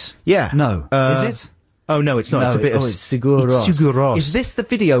choice? Yeah. No. Is it? Oh, no, it's not. No, it's a bit of... it's Sigur Rós. It's Sigur Rós. Is this the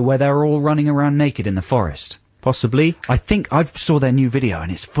video where they're all running around naked in the forest? Possibly. I think I saw their new video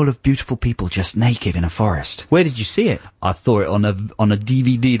and it's full of beautiful people just naked in a forest. Where did you see it? I saw it on a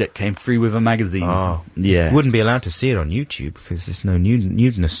DVD that came free with a magazine. Oh. Yeah. Wouldn't be allowed to see it on YouTube because there's no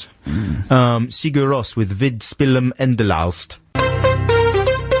nudeness. Sigur Rós with Vid Spillum Endelaust.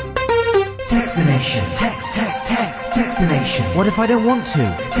 Text the nation. Text the nation. What if I don't want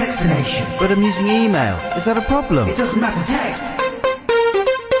to? Text the nation. But I'm using email. Is that a problem? It doesn't matter, text.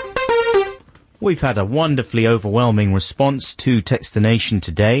 We've had a wonderfully overwhelming response to Text the Nation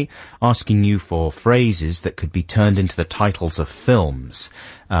today, asking you for phrases that could be turned into the titles of films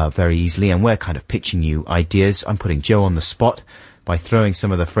very easily, and we're kind of pitching you ideas. I'm putting Joe on the spot by throwing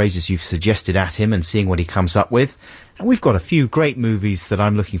some of the phrases you've suggested at him and seeing what he comes up with. And we've got a few great movies that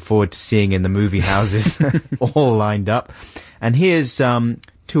I'm looking forward to seeing in the movie houses all lined up. And here's 2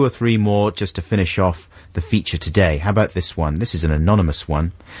 or 3 more just to finish off the feature today. How about this one? This is an anonymous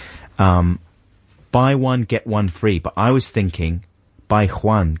one. Buy one, get one free. But I was thinking, buy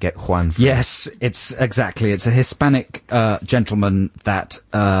Juan, get Juan free. Yes, it's exactly. It's a Hispanic gentleman that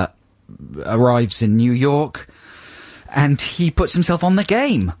arrives in New York and he puts himself on the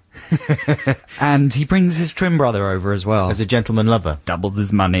game. And he brings his twin brother over as well. As a gentleman lover. Doubles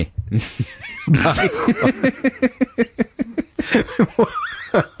his money.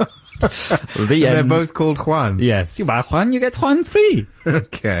 They're both called Juan. Yes, you buy Juan, you get Juan free.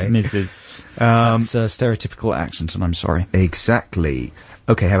 Okay. Mrs. That's a stereotypical accent, and I'm sorry. Exactly.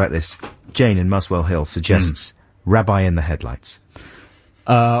 Okay, how about this? Jane in Muswell Hill suggests Rabbi in the Headlights.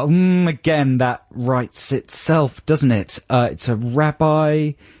 Again, that writes itself, doesn't it? It's a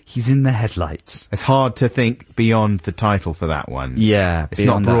rabbi, he's in the headlights. It's hard to think beyond the title for that one. Yeah. It's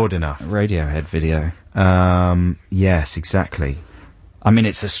not broad enough. Radiohead video. Yes, exactly. I mean,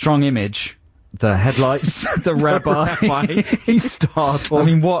 it's a strong image. The headlights, the rabbi. He's startled. I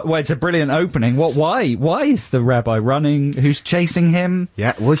mean, well, it's a brilliant opening. Why is the rabbi running? Who's chasing him?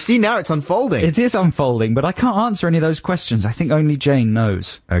 Yeah, well, see, now it's unfolding. It is unfolding, but I can't answer any of those questions. I think only Jane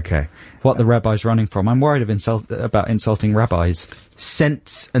knows. Okay. What the rabbi's running from. I'm worried about insulting rabbis.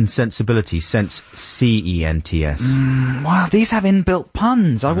 Sense and sensibility. Sense, C-E-N-T-S. Wow, these have inbuilt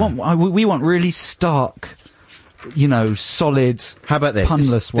puns. We want really stark, solid. How about this?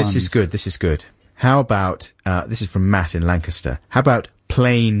 Punless ones. This is good. How about, this is from Matt in Lancaster. How about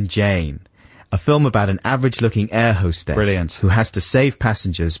Plain Jane? A film about an average-looking air hostess. Brilliant. Who has to save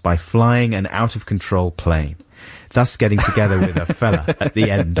passengers by flying an out-of-control plane. Thus getting together with a fella at the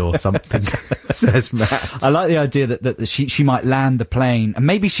end or something, says Matt. I like the idea that she might land the plane, and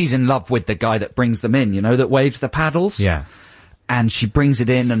maybe she's in love with the guy that brings them in, that waves the paddles. Yeah. And she brings it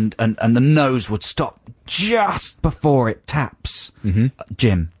in, and the nose would stop just before it taps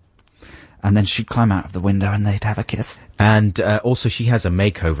Jim. And then she'd climb out of the window and they'd have a kiss. And also she has a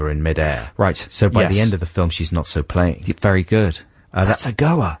makeover in midair. Right. So by the end of the film, she's not so plain. Very good. That's a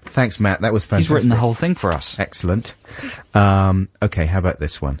goer. Thanks, Matt. That was fantastic. He's written the whole thing for us. Excellent. Okay, how about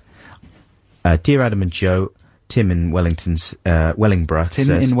this one? Dear Adam and Joe, Tim in Wellington's, Wellingborough Tim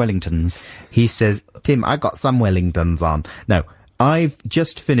says... in Wellington's. He says, Tim, I got some Wellingtons on. No, I've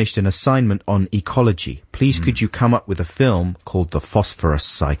just finished an assignment on ecology. Please could you come up with a film called The Phosphorus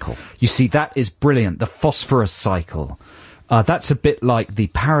Cycle? You see, that is brilliant. The Phosphorus Cycle. That's a bit like The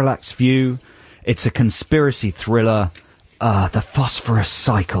Parallax View. It's a conspiracy thriller. The Phosphorus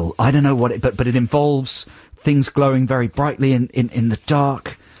Cycle. I don't know what it... But it involves things glowing very brightly in the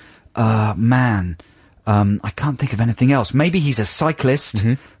dark. Man... I can't think of anything else. Maybe he's a cyclist,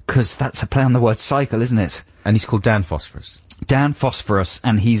 because that's a play on the word cycle, isn't it? And he's called Dan Phosphorus. Dan Phosphorus,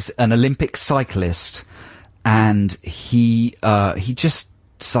 and he's an Olympic cyclist, and he just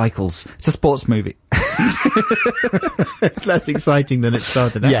cycles. It's a sports movie. It's less exciting than it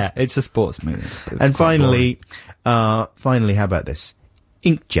started out. Yeah, it's a sports movie. And finally, how about this?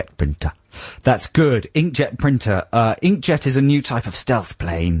 Inkjet printer. That's good. Inkjet printer. Inkjet is a new type of stealth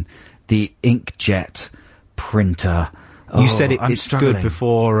plane. The inkjet printer. You said it's struggling. good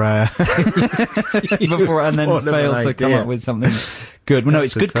before... before and then failed to come up with something good. Well, no,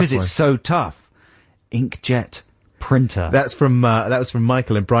 it's good because it's so tough. Inkjet printer. That was from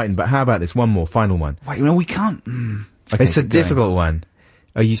Michael in Brighton. But how about this? One more, final one. Wait, no, we can't. Okay, It's a difficult one.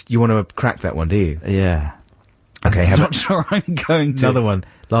 Oh, you want to crack that one, do you? Yeah. Okay, I'm not sure I'm going to. Another one.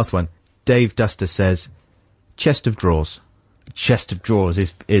 Last one. Dave Duster says, chest of drawers. Chest of Drawers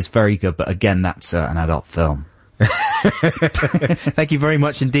is very good, but again, that's an adult film. Thank you very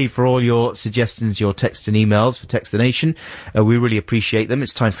much indeed for all your suggestions, your texts and emails for Textination. We really appreciate them.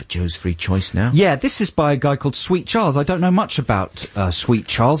 It's time for Joe's Free Choice now. Yeah, this is by a guy called Sweet Charles. I don't know much about Sweet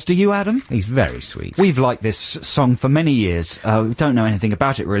Charles. Do you, Adam? He's very sweet. We've liked this song for many years. We don't know anything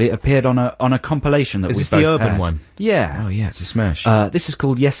about it, really. It appeared on a compilation that we both Is this the urban had. one? Yeah. Oh, yeah, it's a smash. This is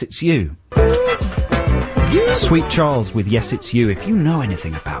called Yes It's You. Sweet Charles with Yes It's You. If you know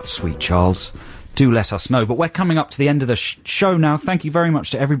anything about Sweet Charles, do let us know. But we're coming up to the end of the show now. Thank you very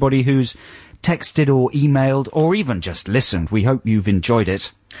much to everybody who's texted or emailed or even just listened. We hope you've enjoyed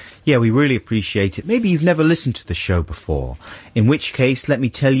it. Yeah, we really appreciate it. Maybe you've never listened to the show before, in which case, let me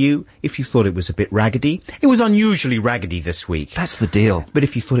tell you, if you thought it was a bit raggedy, it was unusually raggedy this week. That's the deal. But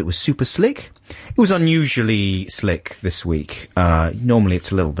if you thought it was super slick, it was unusually slick this week. Normally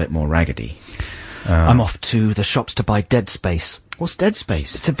it's a little bit more raggedy. I'm off to the shops to buy Dead Space. What's Dead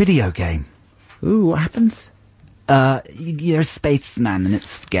Space? It's a video game. Ooh, what happens? You're a spaceman and it's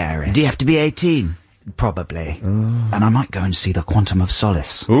scary. Do you have to be 18? Probably. And I might go and see the Quantum of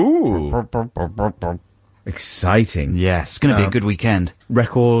Solace. Ooh. Exciting. Yes, it's going to be a good weekend.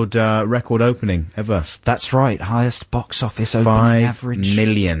 Record opening ever. That's right, highest box office opening 5 average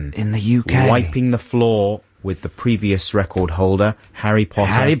million. in the UK. Wiping the floor with the previous record holder, Harry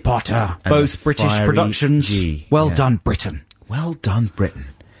Potter. Harry Potter. and Both the British Fiery productions. G. Well Yeah. done, Britain. Well done, Britain.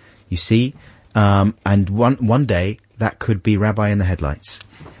 You see, and one day that could be Rabbi in the Headlights.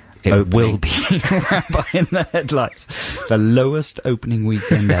 It Opening. will be Rabbi in the Headlights. The lowest opening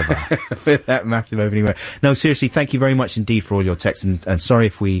weekend ever. With that massive opening. No, seriously, thank you very much indeed for all your texts, and sorry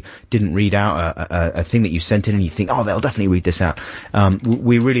if we didn't read out a thing that you sent in and you think, oh, they'll definitely read this out.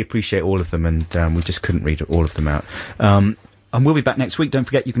 We really appreciate all of them, and we just couldn't read all of them out. And we'll be back next week. Don't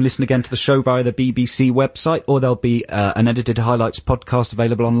forget you can listen again to the show via the BBC website, or there'll be an edited highlights podcast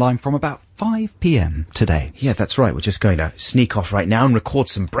available online from about 5 p.m. today. Yeah, that's right. We're just going to sneak off right now and record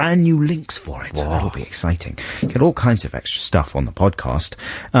some brand new links for it. So that'll be exciting. Get all kinds of extra stuff on the podcast.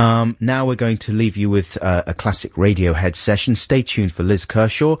 Now we're going to leave you with a classic Radiohead session. Stay tuned for Liz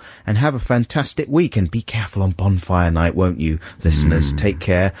Kershaw and have a fantastic week. And be careful on Bonfire Night, won't you, listeners? Take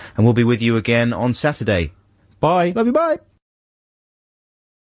care. And we'll be with you again on Saturday. Bye. Love you, bye.